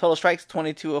 total strikes,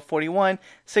 22 of 41,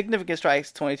 significant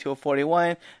strikes, 22 of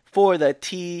 41 for the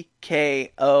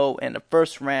TKO in the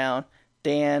first round.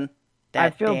 Dan,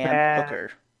 I feel damn bad.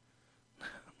 Hooker.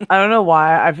 I don't know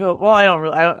why. I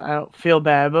don't feel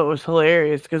bad, but it was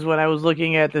hilarious because when I was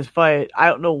looking at this fight, I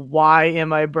don't know why in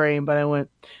my brain, but I went,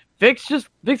 Vic's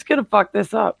gonna fuck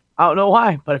this up. I don't know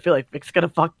why, but I feel like Vic's gonna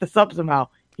fuck this up somehow.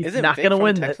 He's not Vic gonna from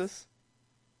win Texas? this.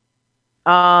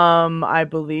 I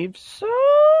believe so.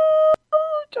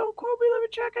 Don't quote me. Let me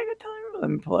check. I can tell you. Let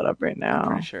me pull it up right now. I'm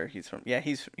pretty sure he's from. Yeah,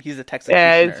 he's a Texas.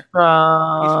 Yeah, it's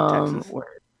from. He's from Texas.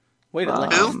 Wait a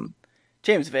minute.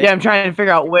 James Vick. Yeah, I'm trying to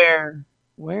figure out where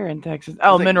in Texas.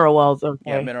 Oh, like, Mineral Wells. Okay.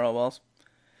 Yeah, Mineral Wells.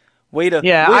 Way to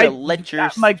let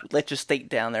your state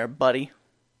down there, buddy.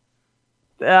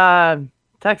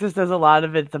 Texas does a lot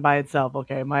of it by itself.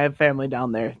 Okay, I have family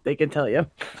down there. They can tell you.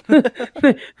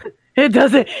 It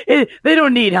doesn't. They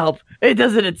don't need help. It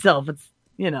does it itself. It's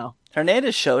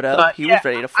Hernandez showed up. He was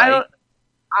ready to fight.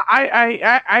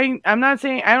 I'm not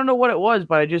saying I don't know what it was,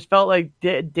 but I just felt like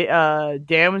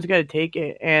Dan was gonna take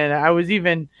it, and I was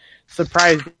even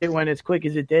surprised it went as quick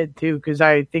as it did too, because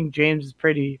I think James is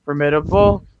pretty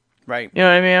formidable. Right. You know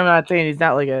what I mean? I'm not saying he's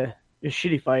not like a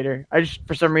shitty fighter. I just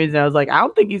for some reason I was like, I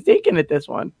don't think he's taking it this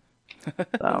one.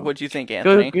 So, what'd you think,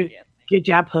 Anthony? Good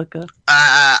job, Hooker.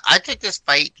 I took this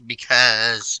fight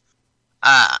because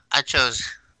I chose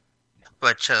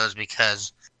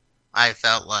because I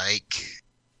felt like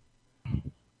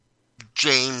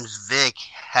James Vick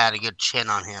had a good chin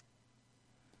on him,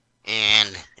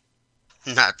 and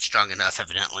not strong enough,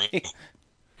 evidently.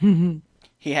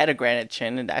 He had a granite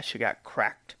chin, and that shit got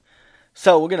cracked.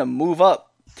 So we're gonna move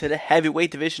up to the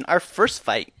heavyweight division. Our first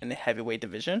fight in the heavyweight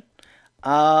division.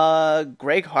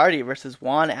 Greg Hardy versus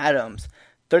Juan Adams.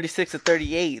 36 of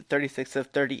 38, 36 of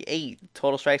 38.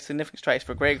 Total strikes, significant strikes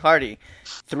for Greg Hardy.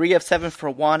 3 of 7 for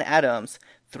Juan Adams.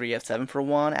 3 of 7 for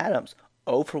Juan Adams.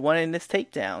 0 for 1 in his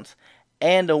takedowns.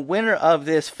 And the winner of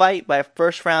this fight by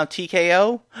first round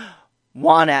TKO,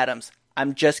 Juan Adams.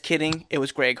 I'm just kidding. It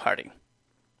was Greg Hardy.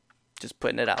 Just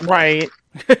putting it out. Right.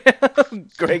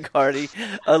 Greg Hardy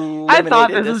eliminated I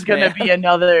thought this was man.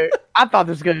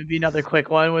 gonna be another quick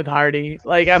one with Hardy.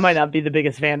 Like, I might not be the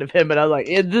biggest fan of him, but I was like,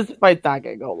 this fight's not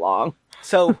gonna go long.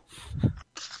 So,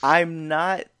 I'm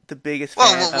not the biggest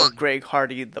fan of Greg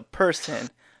Hardy the person,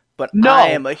 but I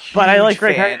am a huge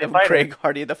fan of Greg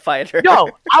Hardy the fighter. No,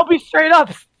 I'll be straight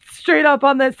up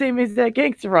on that same exact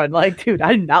gangster run. Like, dude,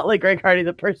 I do not like Greg Hardy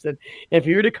the person. If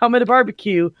he were to come at a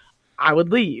barbecue, I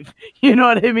would leave. You know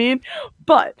what I mean?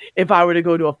 But if I were to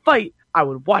go to a fight, I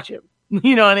would watch him.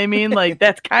 You know what I mean? Like,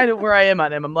 that's kind of where I am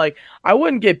on him. I'm like, I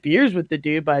wouldn't get beers with the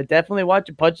dude, but I'd definitely watch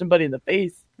him punch somebody in the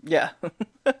face. Yeah.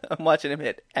 I'm watching him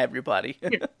hit everybody.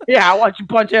 Yeah, I watch him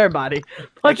punch everybody.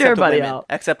 Everybody out.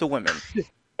 Except the women.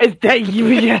 That's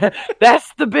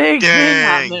the big thing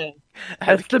on this.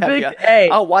 That's the big. Hey,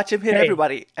 I'll watch him hit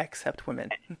everybody except women.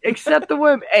 Except the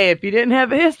women. Hey, if you didn't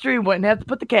have a history, you wouldn't have to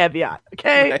put the caveat.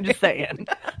 Okay, I'm just saying.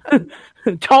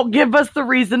 Don't give us the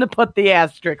reason to put the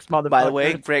asterisks, motherfucker. By the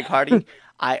way, Greg Hardy,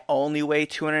 I only weigh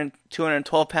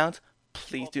 212 pounds.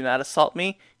 Please do not assault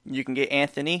me. You can get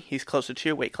Anthony. He's closer to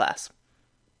your weight class.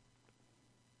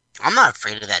 I'm not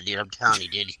afraid of that, dude. I'm telling you,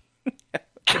 dude.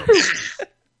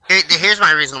 Here's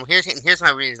my reason. Here's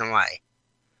my reason why.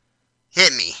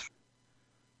 Hit me.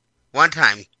 One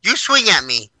time. You swing at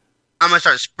me, I'm gonna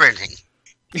start sprinting.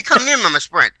 You come near me, I'm gonna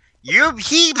sprint.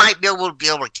 He might be able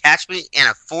to catch me in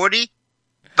a 40,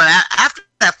 but after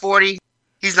that 40,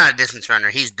 he's not a distance runner.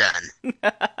 He's done.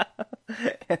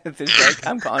 It's like,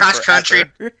 I'm gone cross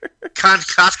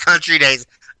country days.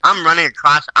 I'm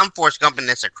Forrest Gumping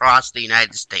this across the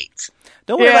United States.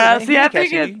 Don't worry about see, I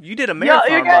think you did a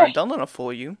marathon run. Don't let him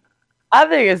fool you. I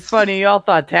think it's funny y'all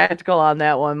thought tactical on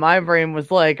that one. My brain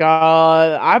was like,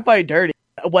 I fight dirty.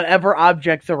 Whatever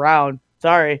object's around.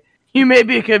 Sorry. You may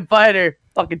be a good fighter.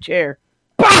 Fucking chair.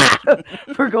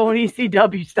 We're going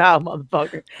ECW style,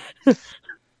 motherfucker.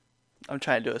 I'm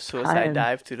trying to do a suicide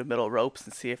dive through the middle ropes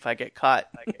and see if I get caught.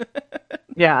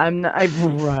 Yeah,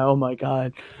 oh my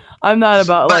god. I'm not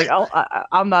about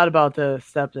I'm not about to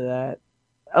step to that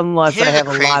unless I have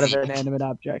a lot of inanimate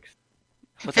objects.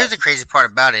 Here's the crazy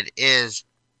part about it is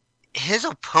his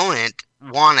opponent,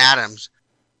 Juan Adams,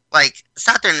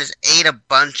 sat there and just ate a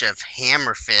bunch of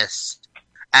hammer fists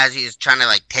as he was trying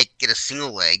to get a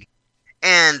single leg.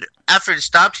 And after it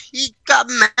stopped, he got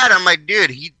mad. I'm like,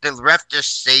 dude, the ref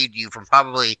just saved you from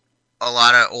probably a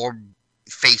lot of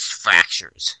face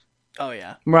fractures. Oh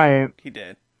yeah, right. He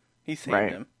did. He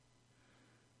saved him.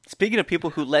 Speaking of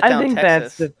people who let down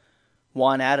Texas,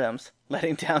 Juan Adams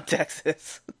letting down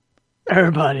Texas.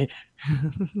 Everybody.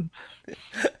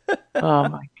 Oh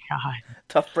my god.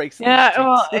 Tough breaks. Yeah,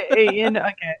 well, okay.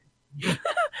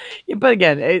 But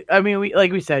again, I mean,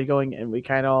 we said going in, we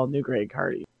kind of all knew Greg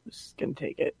Hardy was gonna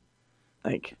take it.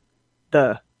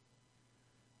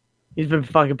 He's been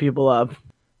fucking people up.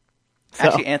 So.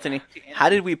 Actually, Anthony, how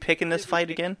did we pick in this fight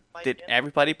again? Did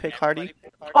everybody pick Hardy?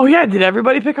 Oh yeah, did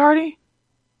everybody pick Hardy?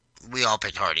 We all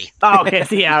picked Hardy. Oh, okay.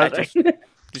 See, yeah, just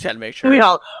had to make sure.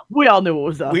 We all knew what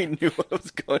was up. We knew what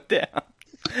was going down.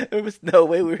 There was no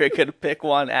way we were going to pick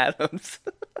Juan Adams.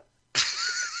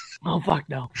 Oh fuck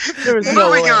no! There was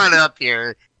no way. Going up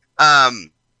here. We're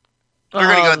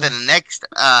gonna go to the next,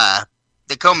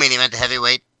 the co-main event, the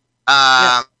heavyweight.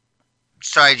 Yeah.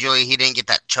 Sorry, Julie, he didn't get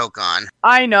that choke on.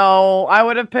 I know. I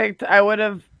would have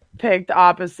picked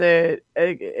opposite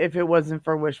if it wasn't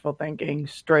for wishful thinking.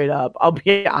 Straight up, I'll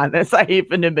be honest. I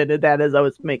even admitted that as I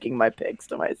was making my picks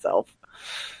to myself.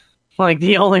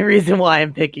 The only reason why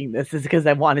I'm picking this is because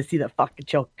I want to see the fucking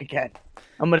choke again.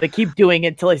 I'm gonna keep doing it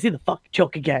until I see the fucking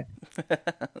choke again.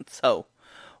 So,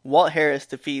 Walt Harris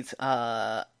defeats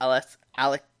Alexei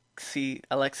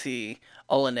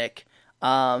Olenek.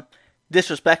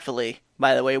 Disrespectfully,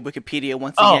 by the way, Wikipedia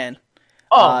once again.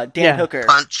 Dan Hooker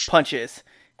punches.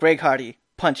 Greg Hardy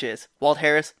punches. Walt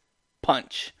Harris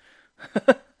punch.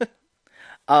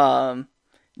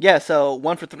 Yeah, so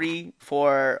 1 for 3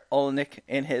 for Olenek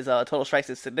in his total strikes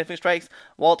and significant strikes.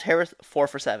 Walt Harris 4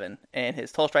 for 7 in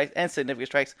his total strikes and significant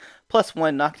strikes, plus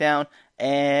 1 knockdown.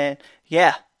 And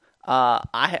yeah,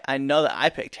 I know that I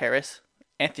picked Harris.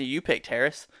 Anthony, you picked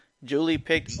Harris. Julie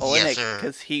picked Olenek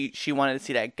because she wanted to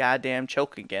see that goddamn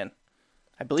choke again.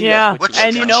 I believe. Yeah,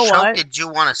 and you know what? Did you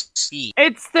want to see?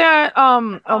 It's that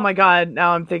oh my god!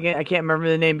 Now I'm thinking I can't remember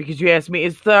the name because you asked me.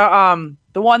 It's the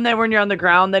one that when you're on the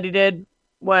ground that he did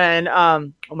when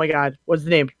oh my god, what's the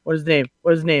name?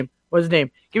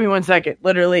 Give me 1 second.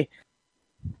 Literally,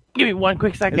 give me 1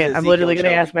 quick second. I'm literally gonna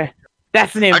ask my.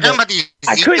 That's the name. Are you talking about the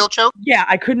Ezekiel choke? Yeah,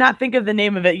 I could not think of the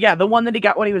name of it. Yeah, the one that he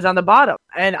got when he was on the bottom.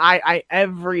 And I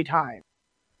every time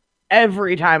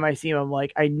I see him, I'm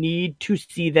like, I need to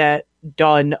see that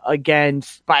done again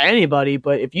by anybody.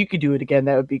 But if you could do it again,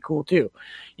 that would be cool too.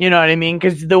 You know what I mean?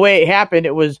 Because the way it happened,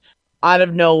 it was out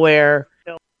of nowhere,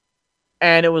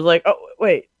 and it was like, oh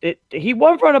wait, he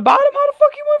won from the bottom? How the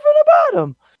fuck he won from the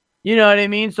bottom? You know what I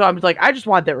mean? So I'm like, I just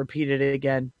want that repeated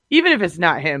again, even if it's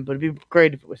not him. But it'd be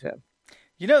great if it was him.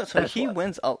 You know, so he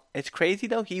wins. It's crazy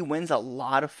though. He wins a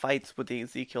lot of fights with the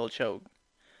Ezekiel choke.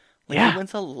 He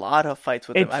wins a lot of fights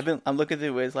with him. I'm looking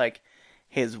through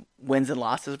his wins and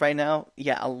losses right now.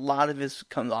 Yeah, a lot of his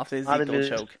comes off the Ezekiel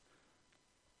choke.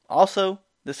 Also,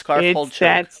 the scarf hold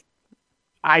choke.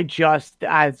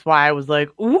 That's why I was like,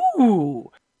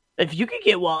 ooh, if you could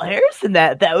get Walt Harris in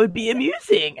that would be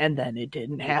amusing. And then it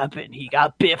didn't happen. He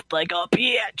got biffed like a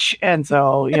bitch. And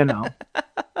so, you know.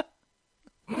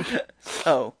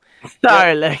 So,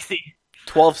 sorry, Lexi.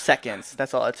 12 seconds.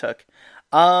 That's all it took.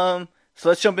 So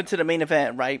let's jump into the main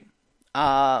event, right?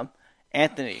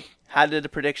 Anthony, how did the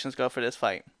predictions go for this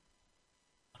fight?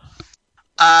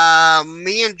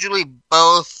 Me and Julie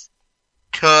both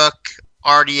took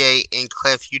RDA, and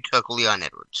Cliff, you took Leon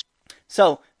Edwards.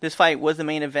 So, this fight was the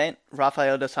main event.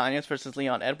 Rafael Dos Anjos versus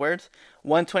Leon Edwards.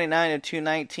 129 of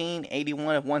 219,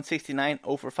 81 of 169,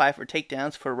 0 for 5 for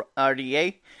takedowns for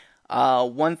RDA.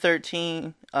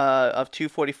 113 of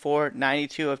 244,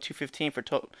 92 of 215 for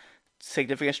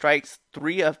significant strikes.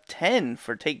 3 of 10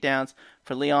 for takedowns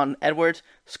for Leon Edwards.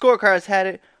 Scorecards had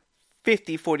it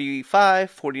 50-45,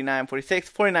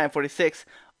 49-46, 49-46.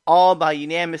 All by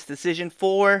unanimous decision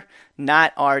for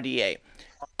not RDA.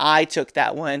 I took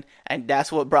that one, and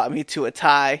that's what brought me to a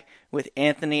tie with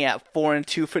Anthony at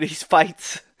 4-2 for these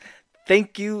fights.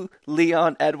 Thank you,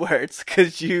 Leon Edwards,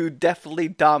 because you definitely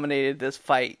dominated this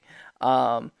fight.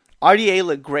 RDA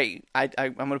looked great.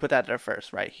 I'm going to put that there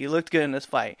first, right? He looked good in this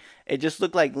fight. It just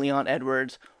looked like Leon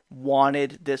Edwards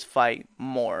wanted this fight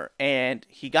more, and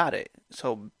he got it.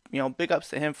 So, big ups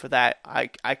to him for that.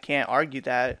 I can't argue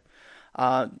that.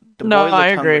 No, I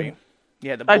agree.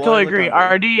 Yeah, I totally agree.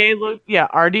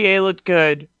 RDA looked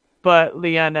good, but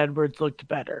Leon Edwards looked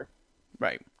better.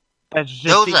 Right. That's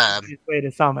just the easiest way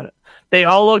to sum it. They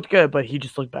all looked good, but he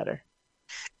just looked better.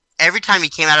 Every time he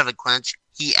came out of the clinch,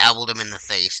 he elbowed him in the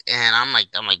face, and I'm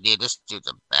like, dude, this dude's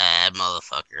a bad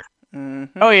motherfucker.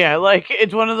 Mm-hmm. Oh yeah, like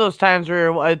it's one of those times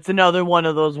where it's another one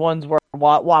of those ones where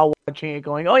while watching it,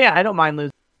 going, oh yeah, I don't mind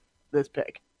losing this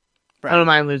pick. Right. I don't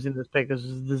mind losing this pick. This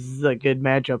is a good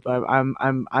matchup.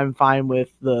 I'm fine with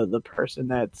the person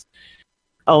that's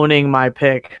owning my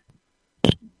pick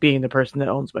being the person that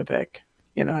owns my pick.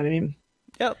 You know what I mean?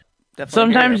 Yep. Definitely.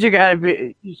 Sometimes you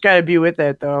gotta be with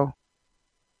it though.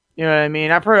 You know what I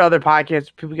mean? I've heard other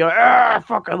podcasts people go,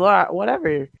 fucking lot,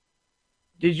 whatever.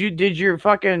 Did your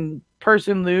fucking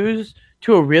person lose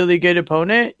to a really good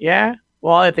opponent? Yeah.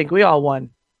 Well, I think we all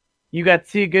won. You got to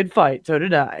see a good fight. So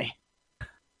did I.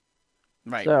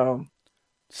 Right.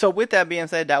 So with that being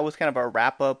said, that was kind of a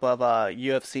wrap up of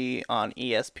UFC on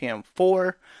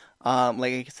ESPN4.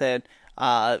 Like I said,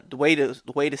 the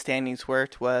way the standings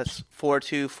worked was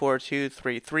 4-2, 4-2,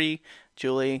 3-3.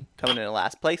 Julie coming in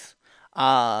last place.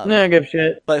 No, give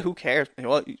shit. But who cares?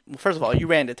 Well, first of all, you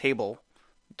ran the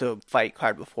fight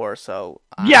card before, so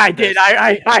yeah, I did.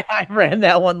 I ran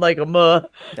that one like a muh.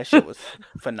 That shit was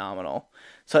phenomenal.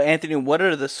 So Anthony, what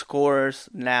are the scores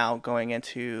now going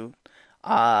into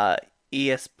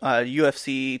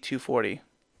UFC 240?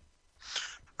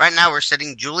 Right now we're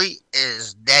sitting. Julie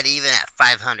is dead even at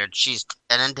 500. She's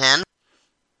 10-10.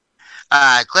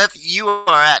 Cliff, you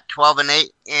are at 12-8,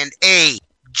 and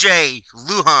AJ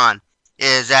Lujan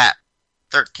is at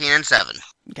 13-7.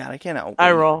 God, I cannot wait.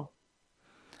 I roll.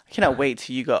 I cannot wait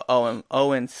till you go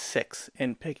 0-6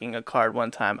 in picking a card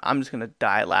one time. I'm just gonna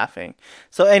die laughing.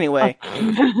 So anyway,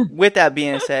 with that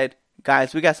being said,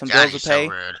 guys, we got some bills to pay.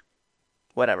 So rude.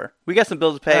 Whatever. We got some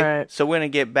bills to pay, right. So we're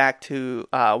going to get back to,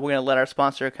 we're going to let our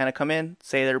sponsor kind of come in,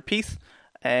 say their piece,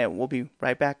 and we'll be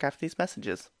right back after these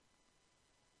messages.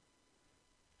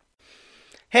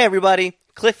 Hey everybody,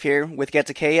 Cliff here with Get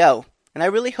to KO, and I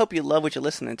really hope you love what you're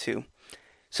listening to.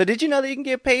 So did you know that you can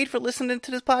get paid for listening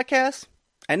to this podcast?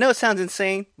 I know it sounds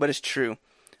insane, but it's true.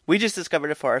 We just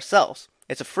discovered it for ourselves.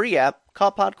 It's a free app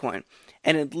called Podcoin,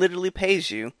 and it literally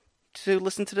pays you to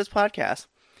listen to this podcast.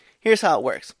 Here's how it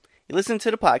works. You listen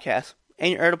to the podcast,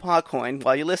 and you earn a Podcoin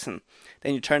while you listen.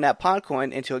 Then you turn that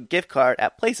Podcoin into a gift card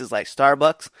at places like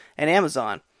Starbucks and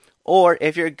Amazon. Or,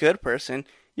 if you're a good person,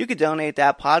 you could donate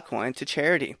that Podcoin to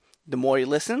charity. The more you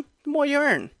listen, the more you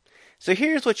earn. So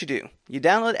here's what you do. You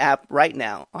download the app right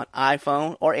now on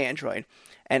iPhone or Android,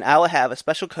 and I will have a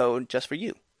special code just for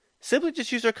you. Simply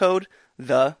just use our code,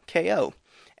 THEKO,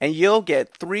 and you'll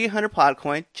get 300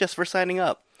 Podcoin just for signing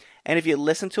up. And if you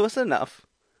listen to us enough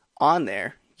on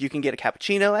there, you can get a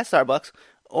cappuccino at Starbucks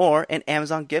or an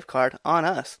Amazon gift card on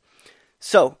us.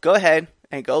 So go ahead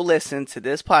and go listen to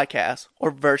this podcast or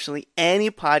virtually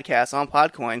any podcast on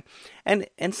Podcoin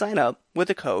and sign up with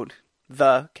the code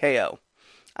THEKO.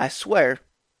 I swear,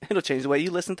 it'll change the way you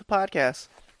listen to podcasts.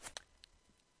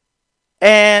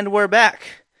 And we're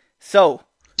back. So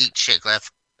eat shit, Cliff.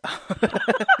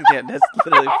 Yeah, that's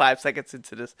literally 5 seconds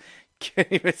into this. Can't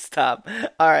even stop.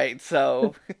 All right,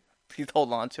 so please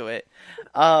hold on to it.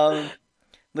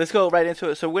 Let's go right into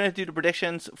it. So we're going to do the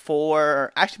predictions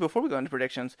for... Actually, before we go into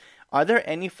predictions, are there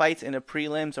any fights in the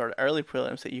prelims or early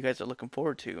prelims that you guys are looking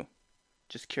forward to?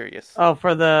 Just curious. Oh,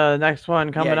 for the next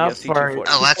one coming up? For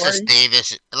Alexis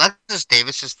Davis. Alexis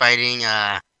Davis is fighting...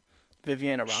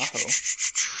 Viviana Araujo.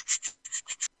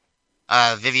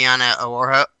 Viviana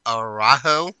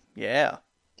Araujo. Yeah.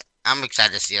 I'm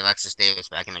excited to see Alexis Davis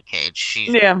back in the cage. I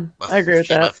agree with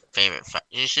that.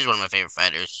 She's one of my favorite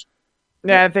fighters.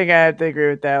 Yeah, I think I have to agree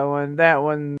with that one. That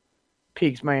one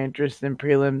piques my interest in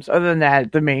prelims. Other than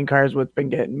that, the main card is what's been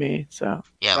getting me. So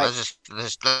Yeah, Right. let's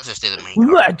just do the main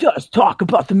card. let us talk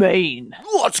about the main.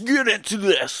 Let's get into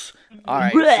this. All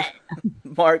right. Blech.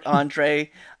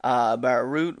 Marc-Andre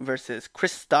Barut versus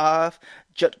Krzysztof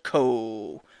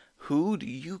Jutko. Who do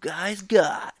you guys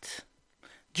got?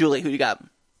 Julie, who you got?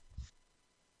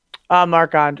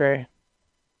 Marc-Andre.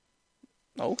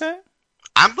 Okay.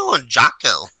 I'm going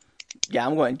Jocko. Yeah,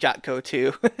 I'm going Jutko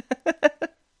too.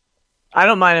 I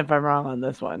don't mind if I'm wrong on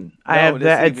this one. I No, have this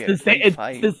that. is It's gonna be a the same. great It's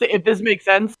fight. the same. If this makes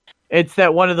sense, it's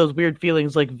that one of those weird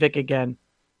feelings like Vic again.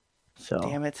 So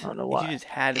Damn it. I don't know You why. just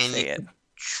had to And say you- it.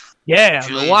 Yeah, I don't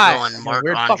Julie's know why. going I got a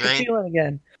weird Marc-Andre. fucking feeling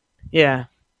again. Yeah.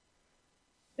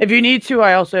 If you need to,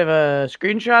 I also have a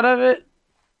screenshot of it,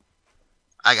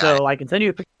 I got so I can send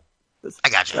you a picture. it. I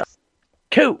got you.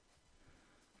 Cool.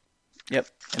 Yep.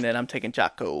 And then I'm taking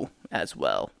Jocko as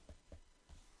well.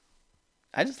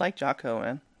 I just like Jocko,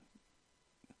 man.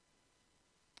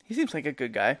 He seems like a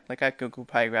good guy. Like, I could go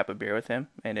probably grab a beer with him,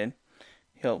 and then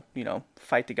he'll,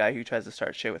 fight the guy who tries to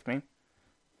start shit with me.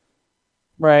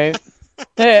 Right.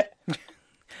 Eh.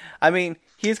 I mean,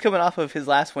 he's coming off of his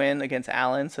last win against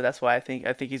Allen, so that's why I think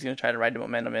he's going to try to ride the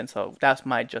momentum in. So that's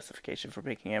my justification for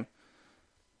picking him.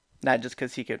 Not just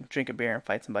because he could drink a beer and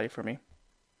fight somebody for me.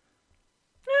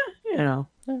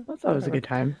 That's always a good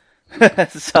time.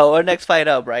 So our next fight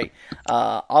up, right?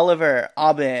 Oliver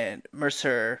Aubin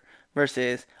Mercer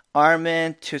versus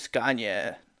Armin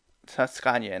Tuscanian.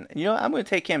 You know, I'm going to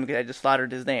take him because I just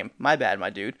slaughtered his name. My bad,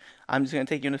 my dude. I'm just going to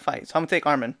take you in the fight. So I'm going to take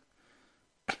Armin.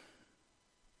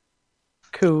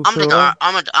 Cool. I'm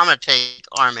gonna take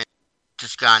Armin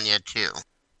Tuscania too.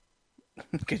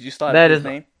 Because you slaughtered That his is-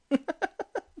 name.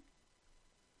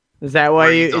 Is that Where why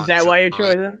are you you? going, Is that why you Triple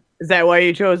H? chose him? Is that why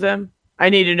you chose him? I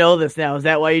need to know this now. Is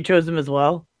that why you chose him as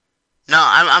well? No,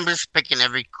 I'm just picking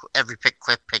every pick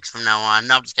Cliff picks from now on.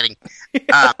 No, I'm just kidding.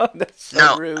 That's so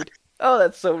no. rude. Oh,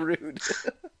 that's so rude.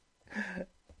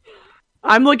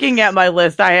 I'm looking at my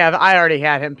list. I already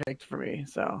had him picked for me,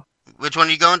 so Which one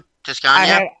are you going?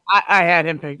 Tuscania? I had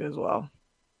him picked as well.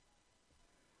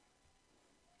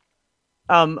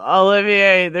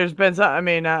 Olivier, there's been some. I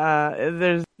mean,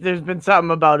 there's been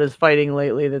something about his fighting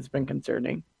lately that's been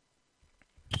concerning.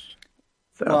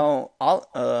 So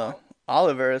Well,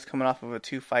 Oliver is coming off of a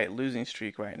 2-fight losing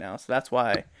streak right now, so that's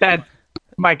why. that's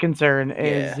my concern.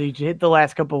 Is he hit the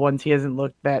last couple ones? He hasn't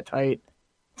looked that tight.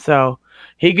 So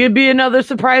he could be another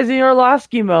surprising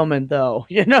Orlovsky moment, though.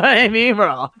 You know what I mean? We're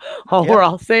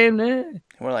all saying that.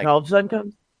 We're like, All of a sudden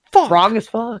comes fuck. wrong as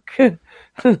fuck.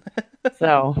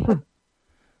 So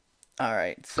All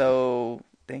right, so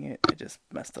dang it, I just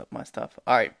messed up my stuff.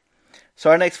 All right,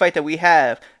 so our next fight that we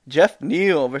have Jeff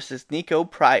Neal versus Nico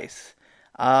Price.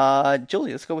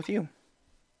 Julie, let's go with you.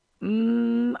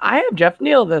 I have Jeff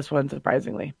Neal this one,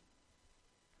 surprisingly.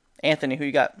 Anthony, who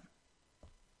you got?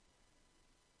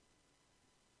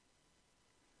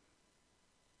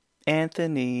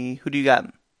 Anthony, who do you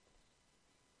got?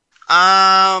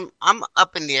 I'm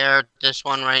up in the air with this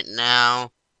one right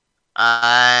now.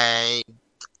 I'm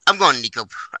going Nico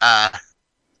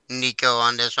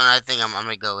on this one. I think I'm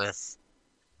gonna go with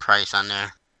Price on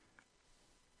there.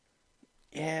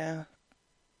 Yeah.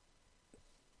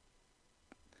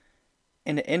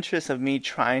 In the interest of me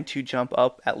trying to jump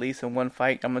up at least in one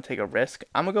fight, I'm going to take a risk.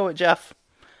 I'm going to go with Jeff.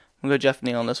 I'm going to go Jeff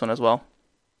Neal on this one as well.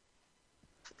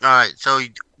 All right. So,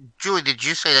 Julie, did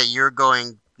you say that you're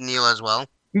going Neal as well?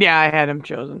 Yeah, I had him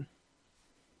chosen.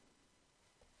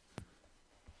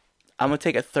 I'm going to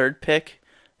take a third pick,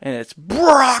 and it's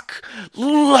Brock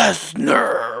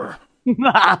Lesnar. He's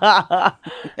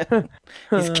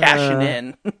cashing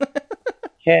in.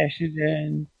 Cashing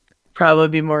in. Probably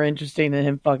be more interesting than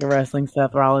him fucking wrestling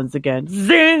Seth Rollins again.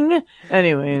 Zing!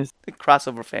 Anyways.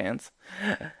 Crossover fans.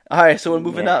 All right, so we're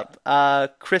moving up.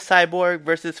 Chris Cyborg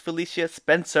versus Felicia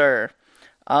Spencer.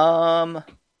 I'm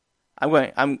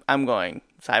going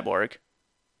Cyborg.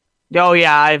 Oh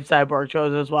yeah, I have Cyborg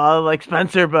chosen as well. I like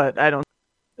Spencer, but I don't.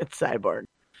 It's Cyborg.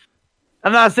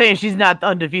 I'm not saying she's not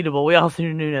undefeatable. We also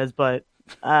knew Nunes, but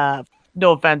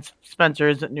no offense, Spencer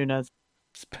isn't Nunes.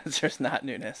 Spencer's not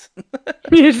Nunes.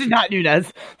 She's not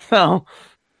Nunes, so.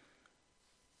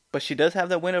 But she does have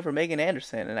that win over Megan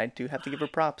Anderson, and I do have to give her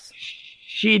props.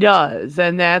 She does,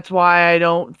 and that's why I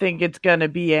don't think it's going to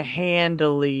be a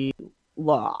handily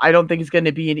law. I don't think it's going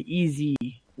to be an easy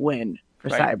win for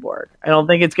Right. Cyborg. I don't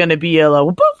think it's going to be a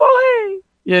like,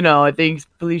 you know, I think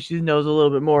Felicia knows a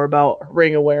little bit more about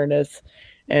ring awareness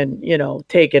and, you know,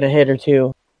 taking a hit or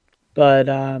two. But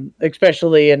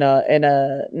especially in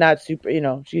a not super, you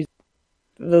know, she's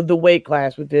the weight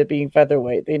class with it being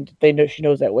featherweight. They know she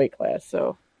knows that weight class,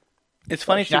 so. It's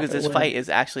funny too she's not because this gonna win. fight is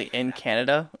actually in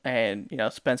Canada, and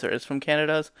Spencer is from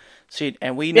Canada,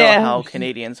 and we know how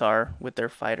Canadians are with their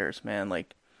fighters, man.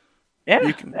 Like, Yeah,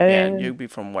 you can be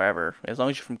from wherever, as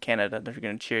long as you're from Canada, they're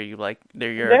gonna cheer you like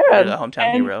you're the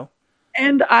hometown hero.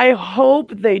 And I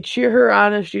hope they cheer her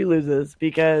on if she loses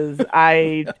because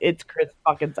it's Chris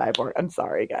fucking Cyborg. I'm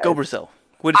sorry, guys. Go Brazil.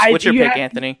 What's your pick,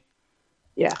 Anthony?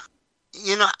 Yeah.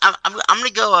 I'm gonna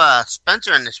go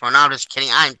Spencer in this one. No, I'm just kidding.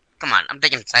 Come on, I'm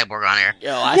taking Cyborg on here.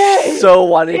 Yo, I so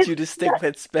wanted you to stick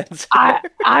with Spencer.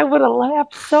 I would have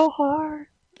laughed so hard.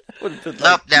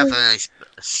 Nope, definitely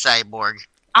Cyborg.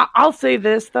 I'll say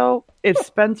this though: if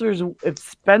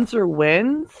Spencer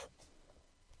wins,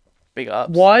 big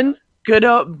ups. One,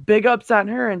 big ups on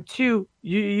her, and two,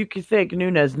 you could thank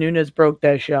Nunes. Nunes broke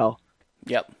that shell.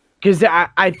 Yep. Because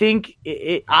I think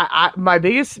my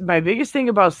biggest thing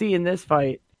about seeing this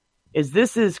fight is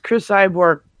this is Chris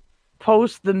Cyborg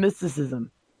post the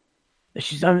mysticism.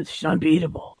 She's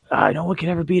unbeatable. No one can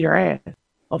ever beat her ass.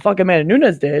 Well, fucking Amanda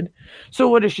Nunes did. So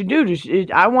what does she do?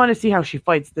 I want to see how she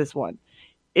fights this one.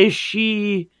 Is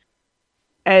she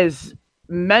as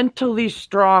mentally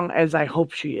strong as I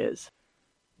hope she is?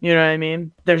 You know what I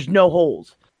mean? There's no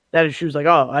holes. That if she was like,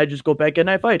 oh, I just go back and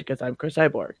I fight because I'm Chris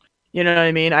Cyborg. You know what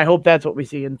I mean? I hope that's what we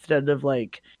see instead of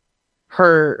like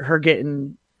her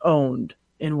getting owned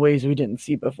in ways we didn't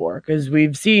see before. Because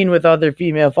we've seen with other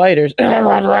female fighters,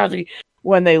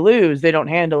 when they lose, they don't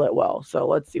handle it well. So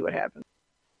let's see what happens.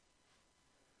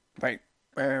 Right.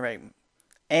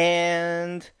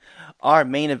 And our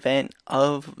main event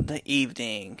of the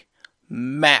evening,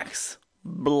 Max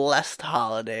Blessed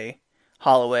Holloway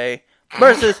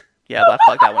versus... Yeah, but I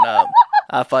fucked that one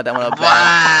up.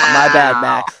 Bad. My bad,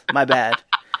 Max. My bad.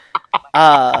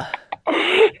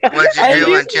 What you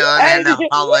doing chilling in the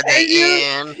Holiday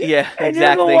Inn? Yeah, exactly. And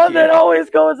you're the one that always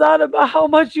goes on about how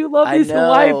much you love these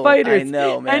Hawaii fighters. I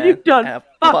know, man. And you've done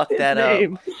fucked that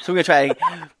name up. So we're going to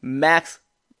try Max...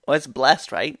 Well, it's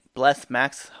Blessed, right? Blessed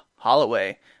Max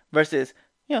Holloway versus,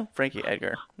 Frankie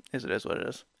Edgar. It is what it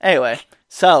is. Anyway,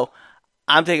 so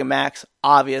I'm taking Max.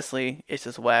 Obviously, it's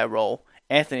just the way I roll.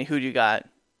 Anthony, who do you got?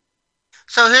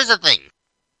 So here's the thing.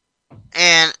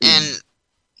 And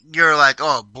you're like,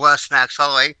 oh, bless Max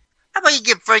Holloway. How about you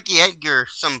give Frankie Edgar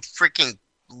some freaking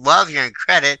love here and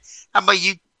credit? How about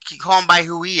you call him by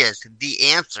who he is?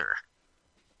 The Answer.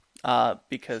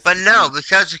 Because Hawaiians.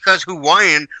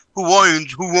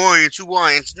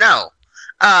 No.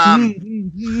 I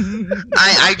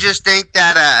just think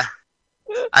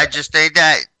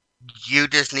that you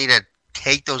just need to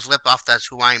take those lip off those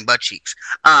Hawaiian butt cheeks.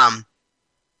 I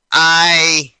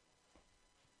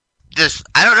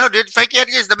don't know, dude. Frankie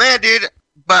Edgar is the man, dude.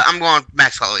 But I'm going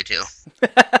Max Holloway too.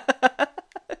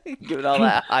 Give it all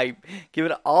that hype. Give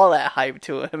it all that hype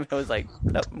to him. It was like,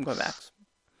 nope, I'm going Max.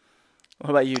 What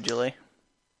about you, Julie?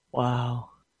 Wow.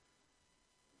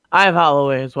 I have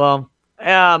Holloway as well.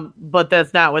 But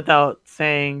that's not without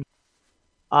saying,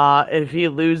 if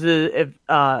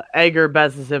Edgar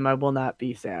besses him, I will not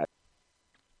be sad.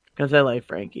 Because I like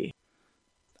Frankie.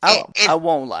 I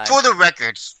won't lie. For the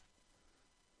records.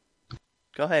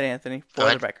 Go ahead, Anthony. For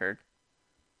the record.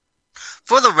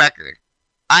 For the record,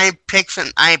 I am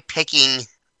picking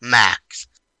Max,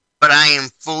 but I am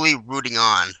fully rooting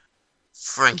on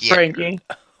Frankie.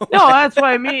 No, that's what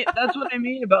I mean. That's what I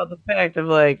mean about the fact of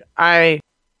like I'm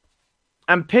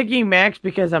picking Max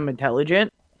because I'm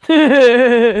intelligent,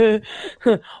 but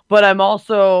I'm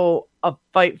also a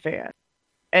fight fan,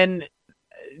 and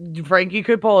Frankie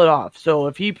could pull it off. So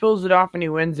if he pulls it off and he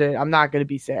wins it, I'm not going to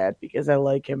be sad because I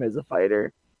like him as a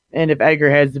fighter. And if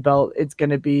Edgar has the belt, it's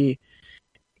going to be,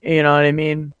 you know what I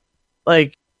mean?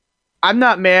 Like, I'm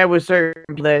not mad with certain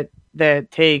people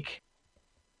that take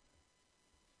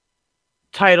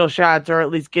title shots or at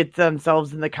least get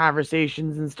themselves in the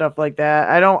conversations and stuff like that.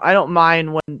 I don't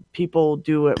mind when people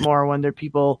do it more when they're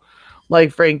people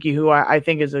like Frankie, who I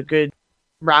think is a good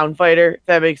round fighter, if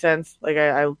that makes sense. Like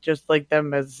I just like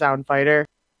them as a sound fighter.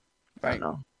 Right.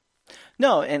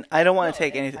 No, and I don't want to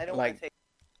take anything.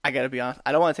 I gotta be honest.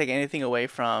 I don't want to take anything away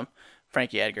from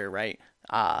Frankie Edgar. Right.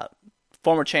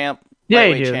 Former champ. Yeah,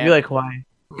 you do. You like Hawaii.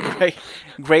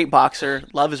 Great boxer.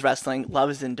 Love his wrestling. Love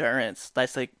his endurance.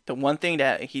 That's like the one thing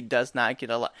that he does not get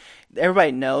a lot.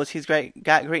 Everybody knows he's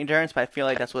got great endurance, but I feel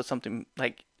like that's what something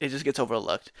like it just gets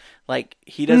overlooked. Like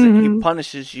he doesn't. He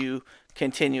punishes you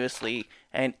continuously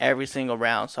and every single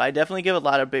round. So I definitely give a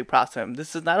lot of big props to him.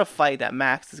 This is not a fight that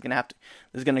Max is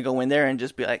gonna go in there and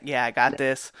just be like, yeah, I got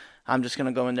this. I'm just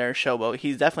gonna go in there and showboat.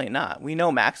 He's definitely not. We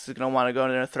know Max is gonna want to go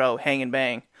in there and throw hang and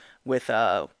bang with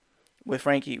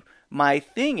Frankie. My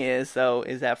thing is though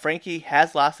is that Frankie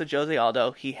has lost to Jose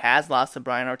Aldo. He has lost to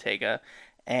Brian Ortega,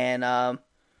 and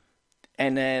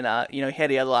then he had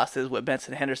the other losses with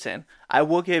Benson Henderson. I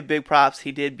will give big props.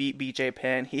 He did beat BJ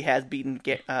Penn. He has beaten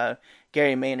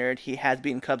Gary Maynard. He has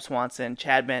beaten Cub Swanson,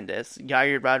 Chad Mendes,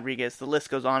 Yair Rodriguez. The list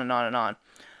goes on and on and on.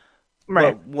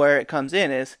 Right. But where it comes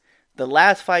in is the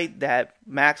last fight that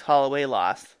Max Holloway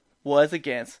lost was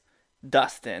against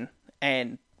Dustin.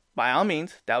 And by all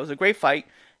means, that was a great fight.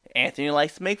 Anthony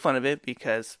likes to make fun of it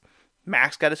because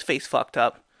Max got his face fucked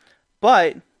up.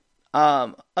 But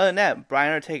other than that,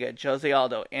 Brian Ortega, Jose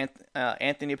Aldo,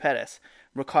 Anthony Pettis,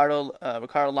 Ricardo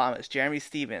Lamas, Jeremy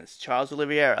Stevens, Charles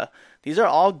Oliveira. These are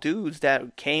all dudes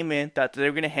that came in, thought they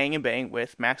were going to hang and bang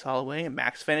with Max Holloway, and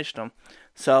Max finished them.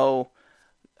 So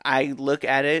I look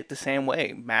at it the same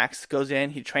way. Max goes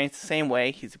in, he trains the same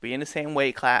way. He's being the same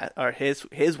weight class, or his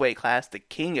weight class, the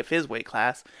king of his weight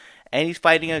class. And he's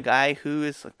fighting a guy who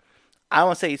is, I don't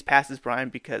want to say he's past his prime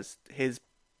because he's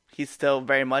still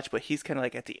very much, but he's kind of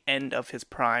like at the end of his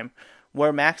prime.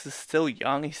 Where Max is still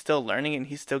young, he's still learning, and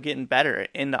he's still getting better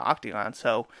in the octagon.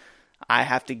 So I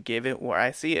have to give it where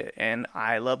I see it. And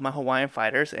I love my Hawaiian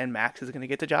fighters, and Max is going to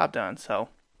get the job done. So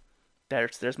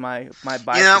there's my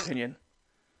biased opinion.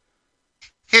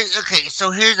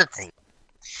 So here's the thing.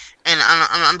 And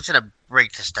I'm just going to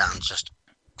break this down just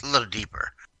a little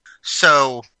deeper.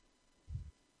 So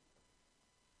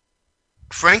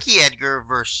Frankie Edgar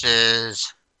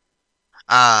versus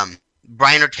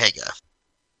Brian Ortega.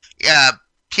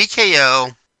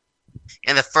 TKO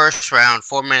in the first round,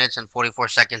 4 minutes and 44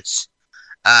 seconds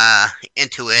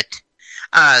into it.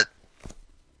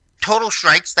 Total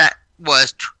strikes, that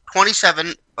was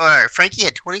 27, or Frankie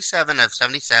had 27 of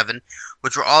 77,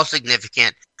 which were all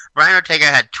significant. Brian Ortega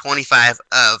had 25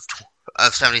 of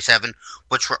 77,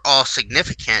 which were all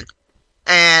significant.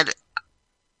 And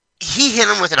he hit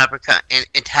him with an uppercut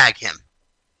and tagged him.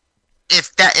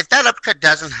 If that uppercut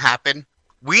doesn't happen,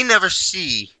 we never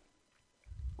see.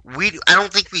 I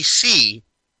don't think we see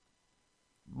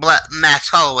Max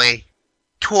Holloway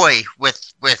toy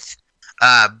with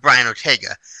Brian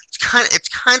Ortega. It's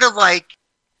kind of like,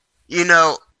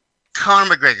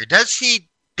 Conor McGregor. Does he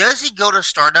go to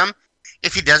stardom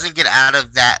if he doesn't get out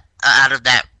of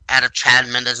Chad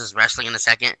Mendes' wrestling in a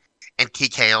second and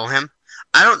TKO him?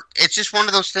 It's just one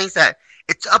of those things that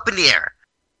it's up in the air.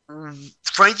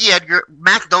 Frankie Edgar,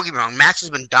 Max, don't get me wrong, Max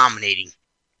has been dominating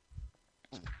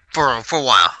for a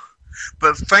while.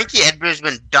 But Frankie Edgar has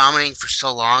been dominating for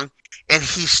so long, and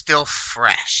he's still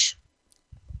fresh.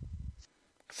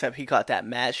 Except he got that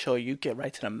mad show you get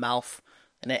right to the mouth,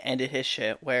 and it ended his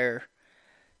shit where,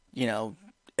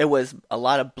 it was a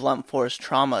lot of blunt force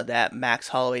trauma that Max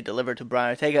Holloway delivered to Brian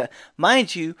Ortega.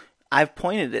 Mind you, I've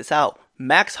pointed this out.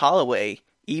 Max Holloway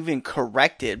even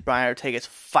corrected Brian Ortega's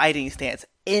fighting stance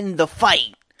in the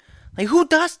fight. Like, who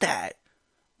does that?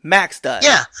 Max does.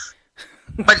 Yeah.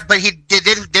 But he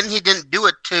didn't do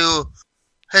it to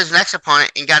his next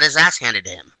opponent and got his ass handed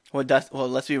to him. Well,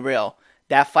 let's be real.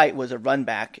 That fight was a run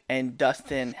back, and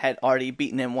Dustin had already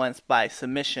beaten him once by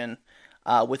submission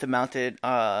with a mounted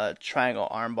triangle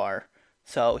armbar.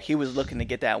 So he was looking to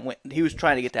get that win. He was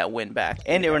trying to get that win back,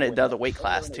 and they were in another weight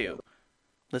class too.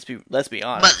 Let's be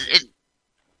honest.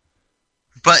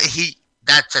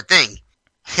 That's the thing.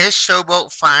 His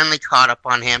showboat finally caught up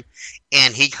on him,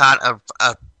 and he caught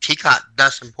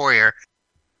Dustin Poirier.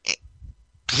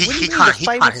 He caught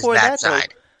his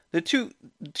backside. The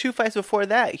two fights before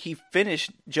that, he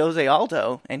finished Jose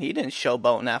Aldo, and he didn't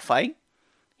showboat in that fight.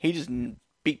 He just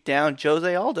beat down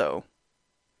Jose Aldo.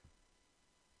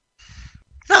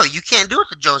 No, you can't do it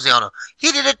to Jose Aldo.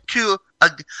 He did it to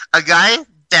a guy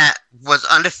that was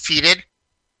undefeated.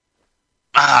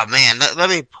 Oh man, let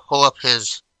me pull up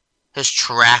his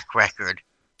track record.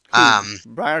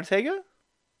 Brian Ortega?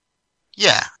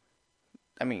 Yeah.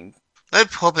 I mean, let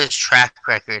me pull up his track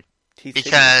record.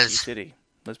 T-City.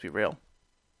 Let's be real.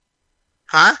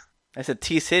 Huh? I said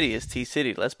T-City is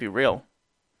T-City. Let's be real.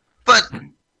 But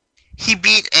he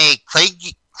beat a Clay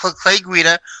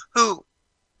Guida,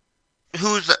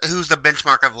 who's the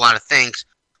benchmark of a lot of things.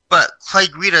 But Clay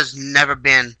Guida's never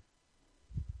been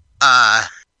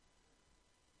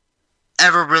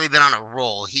ever really been on a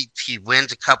roll. He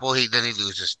wins a couple, then he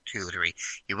loses 2 or 3.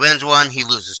 He wins 1, he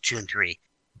loses 2 and 3.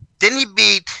 Then he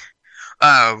beat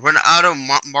Renato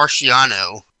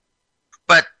Marciano.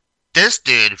 But this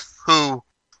dude, who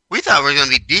we thought was going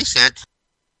to be decent,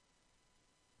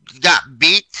 got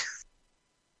beat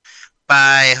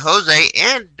by Jose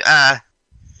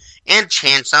and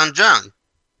Chan Sung Jung.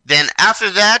 Then after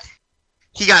that,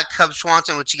 he got Cub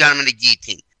Swanson, which he got him in the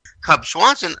guillotine. Cub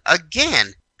Swanson,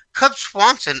 again, Cub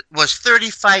Swanson was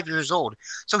 35 years old,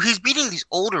 so he's beating these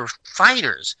older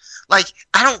fighters. Like,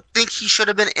 I don't think he should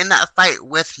have been in that fight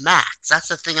with Max. That's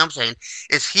the thing I'm saying.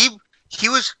 Is he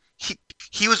was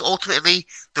ultimately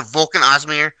the Volkan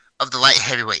Ozdemir of the light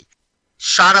heavyweight.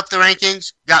 Shot up the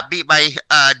rankings, got beat by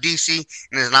DC,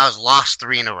 and has now lost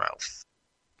 3 in a row.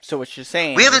 So what you're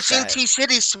saying? We haven't seen T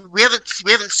City. We haven't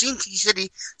seen T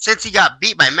City since he got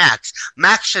beat by Max.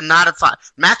 Max should not have fought.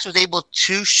 Max was able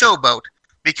to showboat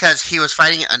because he was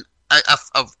fighting a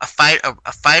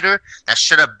fighter that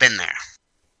should have been there.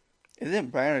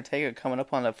 Isn't Brian Ortega coming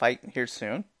up on a fight here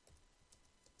soon?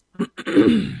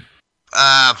 I'm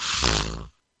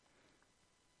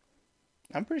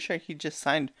pretty sure he just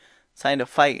signed a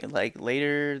fight like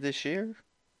later this year.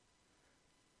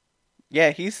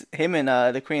 Yeah, him and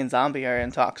the Korean Zombie are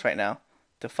in talks right now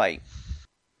to fight.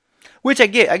 Which I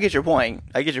get your point.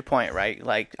 I get your point, right?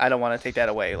 Like, I don't want to take that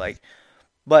away. Like,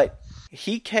 but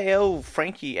he KO'd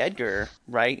Frankie Edgar,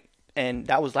 right? And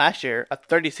that was last year, a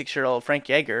 36-year-old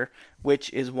Frankie Edgar, which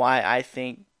is why I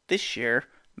think this year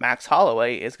Max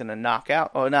Holloway is going to knock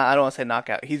out. Oh, no, I don't want to say knock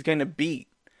out. He's going to beat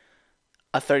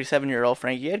a 37-year-old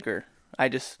Frankie Edgar.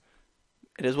 It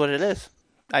is what it is.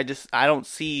 I don't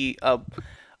see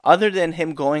other than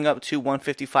him going up to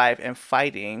 155 and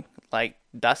fighting like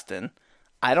Dustin,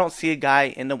 I don't see a guy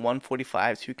in the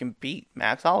 145s who can beat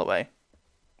Max Holloway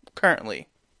currently.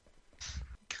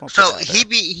 So he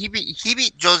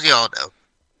beat Jose Aldo.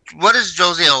 What is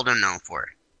Jose Aldo known for?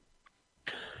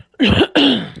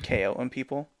 KOing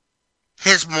people.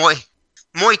 His Muay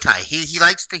Thai. He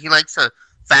likes to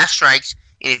fast strikes,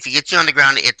 and if he gets you on the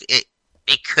ground,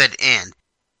 it could end.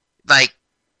 Like,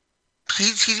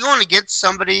 he's going against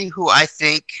somebody who I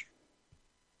think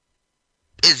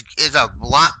is a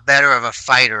lot better of a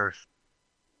fighter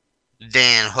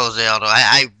than Jose Aldo.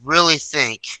 I really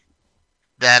think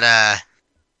that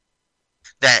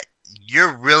that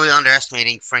you're really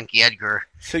underestimating Frankie Edgar.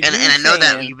 So and I know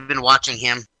that you've been watching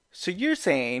him. So you're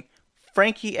saying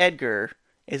Frankie Edgar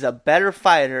is a better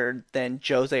fighter than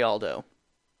Jose Aldo?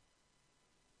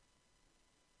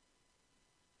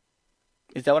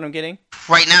 Is that what I'm getting?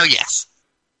 Right now, yes.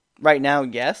 Right now,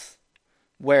 yes.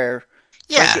 Where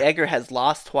Frankie Edgar has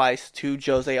lost twice to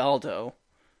Jose Aldo.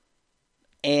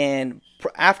 And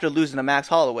after losing to Max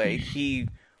Holloway, he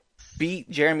beat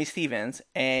Jeremy Stevens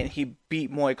and he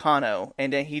beat Moicano.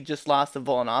 And then he just lost to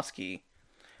Volkanovski,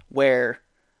 where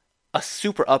a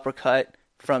super uppercut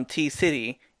from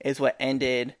T-City is what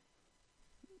ended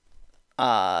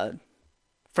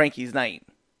Frankie's night.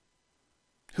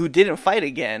 Who didn't fight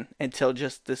again until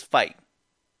just this fight.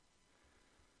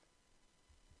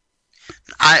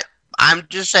 I'm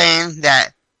just saying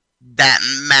that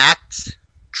Max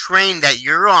train that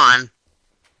you're on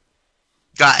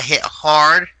got hit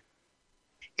hard,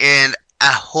 and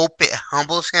I hope it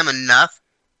humbles him enough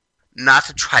not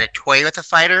to try to toy with a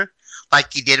fighter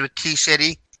like he did with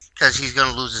T-City, because he's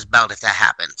going to lose his belt if that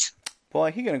happens.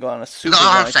 Boy, he's going to go on a super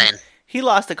run. I'm saying. He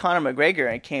lost to Conor McGregor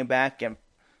and came back and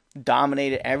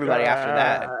dominated everybody after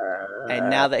that. And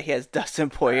now that he has Dustin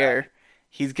Poirier,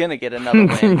 he's going to get another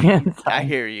win. I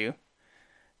hear you.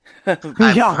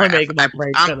 Y'all are making my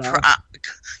break for that.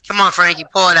 Come on, Frankie,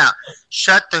 pull it out.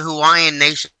 Shut the Hawaiian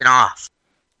Nation off.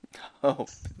 Oh,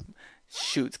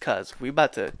 shoots, cuz. You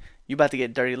about to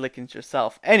get dirty lickings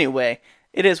yourself. Anyway,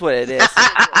 it is what it is.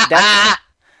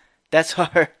 That's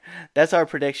our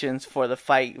predictions for the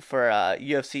fight for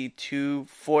UFC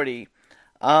 240.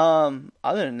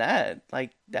 Other than that,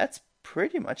 like, that's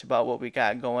pretty much about what we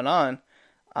got going on.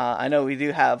 I know we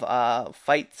do have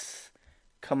fights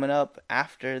coming up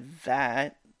after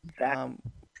that. We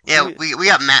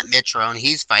got Matt Mitrione.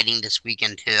 He's fighting this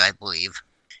weekend too, I believe,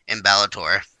 in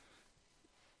Bellator.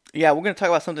 Yeah, we're going to talk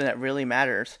about something that really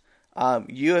matters.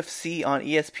 UFC on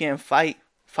ESPN Fight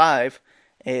 5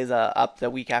 is up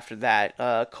the week after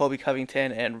that. Colby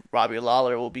Covington and Robbie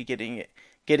Lawler will be getting it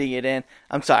in.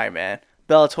 I'm sorry, man.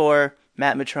 Bellator,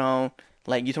 Matt Mitrione,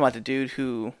 like, you talking about the dude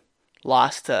who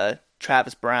lost to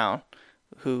Travis Brown,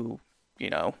 who, you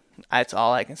know, that's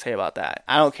all I can say about that.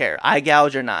 I don't care. Eye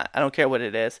gouge or not. I don't care what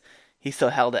it is. He still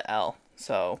held an L.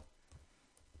 So.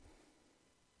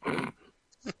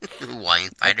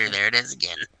 Hawaiian fighter, there it is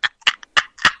again.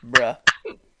 Bruh.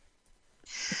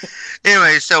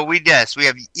 Anyway, so we have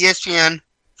ESPN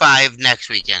 5 next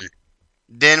weekend.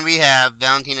 Then we have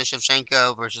Valentina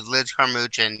Shevchenko versus Liz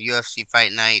Carmouche and UFC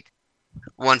Fight Night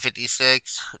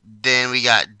 156. Then we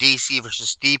got DC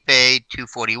versus Stipe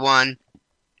 241.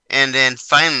 And then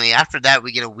finally, after that,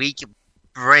 we get a week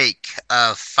break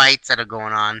of fights that are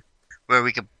going on where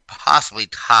we could possibly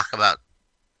talk about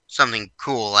something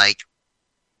cool, like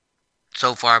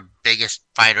so far biggest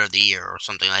fighter of the year or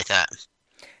something like that.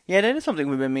 Yeah, that is something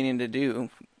we've been meaning to do.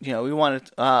 You know, we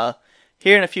want to,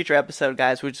 here in a future episode,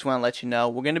 guys, we just want to let you know,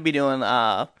 we're going to be doing,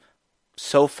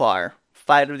 so far,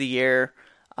 fight of the year,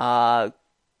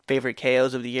 favorite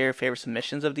KOs of the year, favorite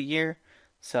submissions of the year.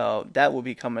 So that will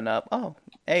be coming up. Oh,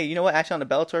 hey, you know what? Actually, on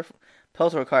the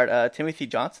Bellator card, Timothy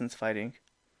Johnson's fighting.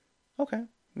 Okay,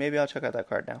 maybe I'll check out that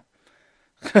card now.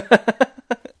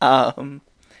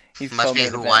 He's Must be a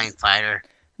Hawaiian fighter.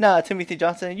 No, Timothy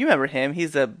Johnson. You remember him?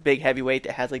 He's a big heavyweight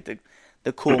that has like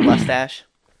the cool mustache.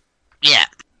 Yeah.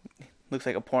 Looks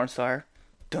like a porn star.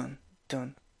 Dun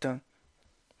dun dun.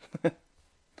 But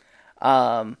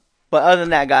other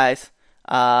than that, guys,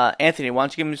 Anthony, why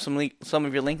don't you give me some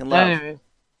of your Lincoln love?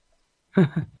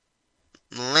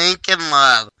 Lincoln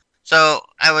love. So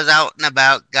I was out and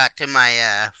about, got to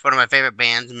my one of my favorite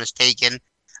bands, Mistaken.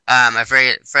 My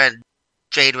favorite friend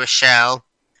Jade Rochelle.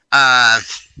 They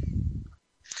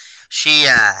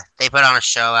put on a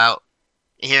show out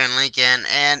here in Lincoln,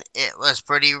 and it was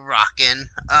pretty rocking.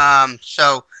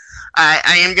 So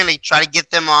I am gonna try to get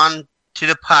them on to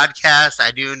the podcast.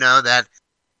 I do know that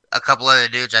a couple other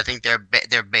dudes, I think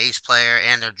their bass player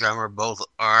and their drummer both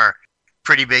are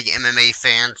pretty big MMA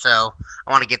fans, so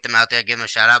I want to get them out there, give them a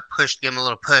shout out, give them a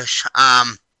little push.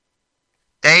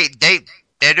 They're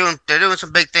doing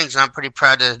some big things, and I'm pretty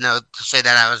proud to say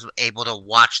that I was able to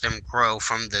watch them grow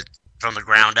from the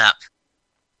ground up.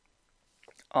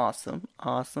 Awesome.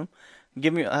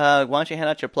 Give me why don't you hand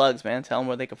out your plugs, man? Tell them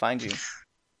where they can find you.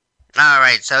 All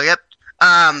right, so yep.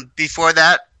 Before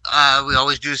that, we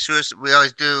always do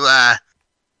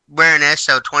awareness.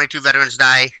 So 22 veterans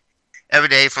die every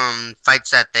day from fights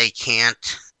that they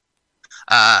can't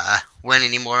win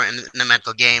anymore in the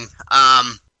mental game.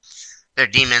 Their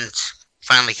demons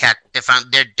finally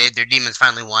their demons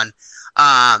finally won.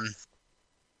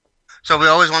 So we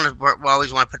always want to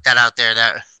put that out there,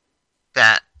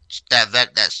 that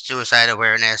suicide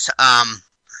awareness. Not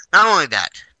only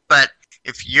that, but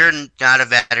if you're not a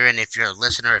veteran, if you're a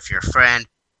listener, if you're a friend,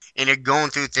 and you're going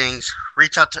through things,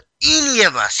 reach out to any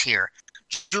of us here,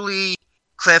 Julie,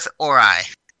 Cliff, or I.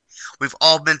 We've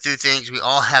all been through things. We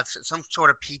all have some sort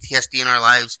of PTSD in our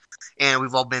lives, and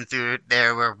we've all been through it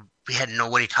there where we had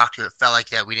nobody to talk to. It felt like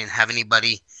that we didn't have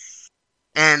anybody,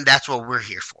 and that's what we're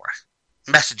here for.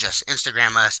 Message us,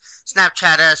 Instagram us,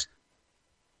 Snapchat us,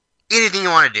 anything you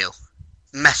want to do.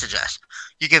 Message us.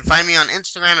 You can find me on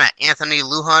Instagram at Anthony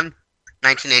Lujan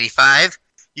 1985.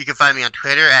 You can find me on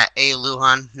Twitter at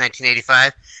alujan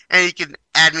 1985, and you can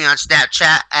add me on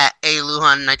Snapchat at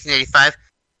alujan 1985.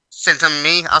 Send something to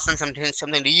me, I'll send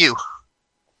something to you.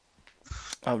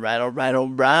 All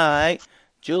right.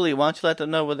 Julie, why don't you let them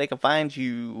know where they can find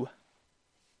you?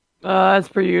 As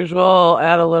per usual,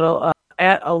 at a little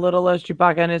less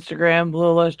Chewbacca on Instagram,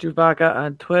 little less Chewbacca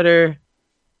on Twitter.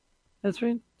 That's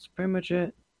right. That's pretty much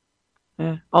it.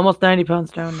 Yeah, almost 90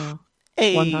 pounds down now.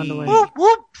 Hey. 1 pound away. Whoop,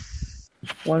 whoop.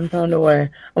 1 pound away.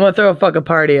 I'm gonna throw a fucking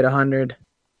party at 100.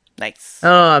 Nice.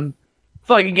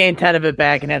 Fucking gain 10 of it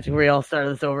back and have to all start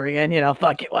this over again. You know,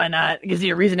 fuck it, why not? It gives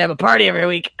you a reason to have a party every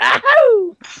week.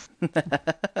 Ahoo!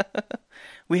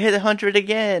 We hit 100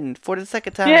 again for the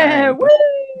second time. Yeah, woo!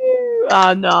 No,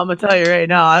 I'm gonna tell you right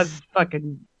now, I'm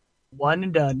fucking one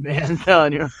and done, man. I'm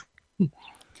telling you.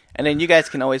 And then you guys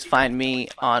can always find me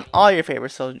on all your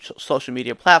favorite social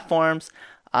media platforms.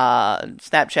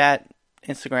 Snapchat,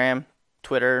 Instagram,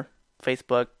 Twitter,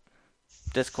 Facebook,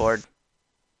 Discord.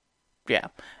 Yeah,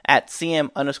 at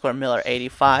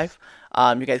CM_Miller85.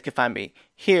 You guys can find me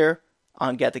here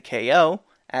on Get the KO,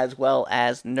 as well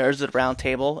as Nerds of the Round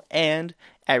Table and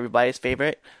everybody's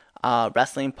favorite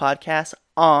wrestling podcast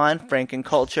on Franken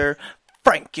Culture,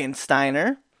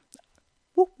 Frankensteiner.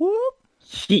 Whoop whoop.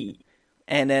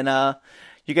 And then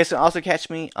you guys can also catch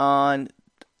me on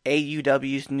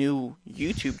AUW's new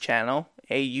YouTube channel,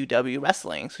 AUW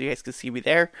Wrestling. So you guys can see me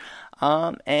there.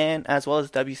 And as well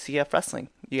as WCF Wrestling.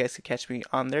 You guys can catch me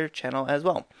on their channel as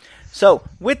well. So,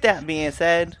 with that being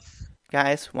said,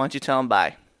 guys, why don't you tell them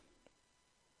bye?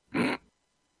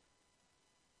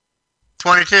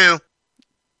 22.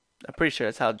 I'm pretty sure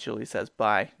that's how Julie says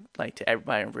bye, like to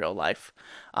everybody in real life.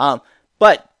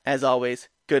 But, as always,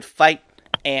 good fight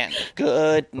and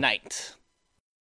good night.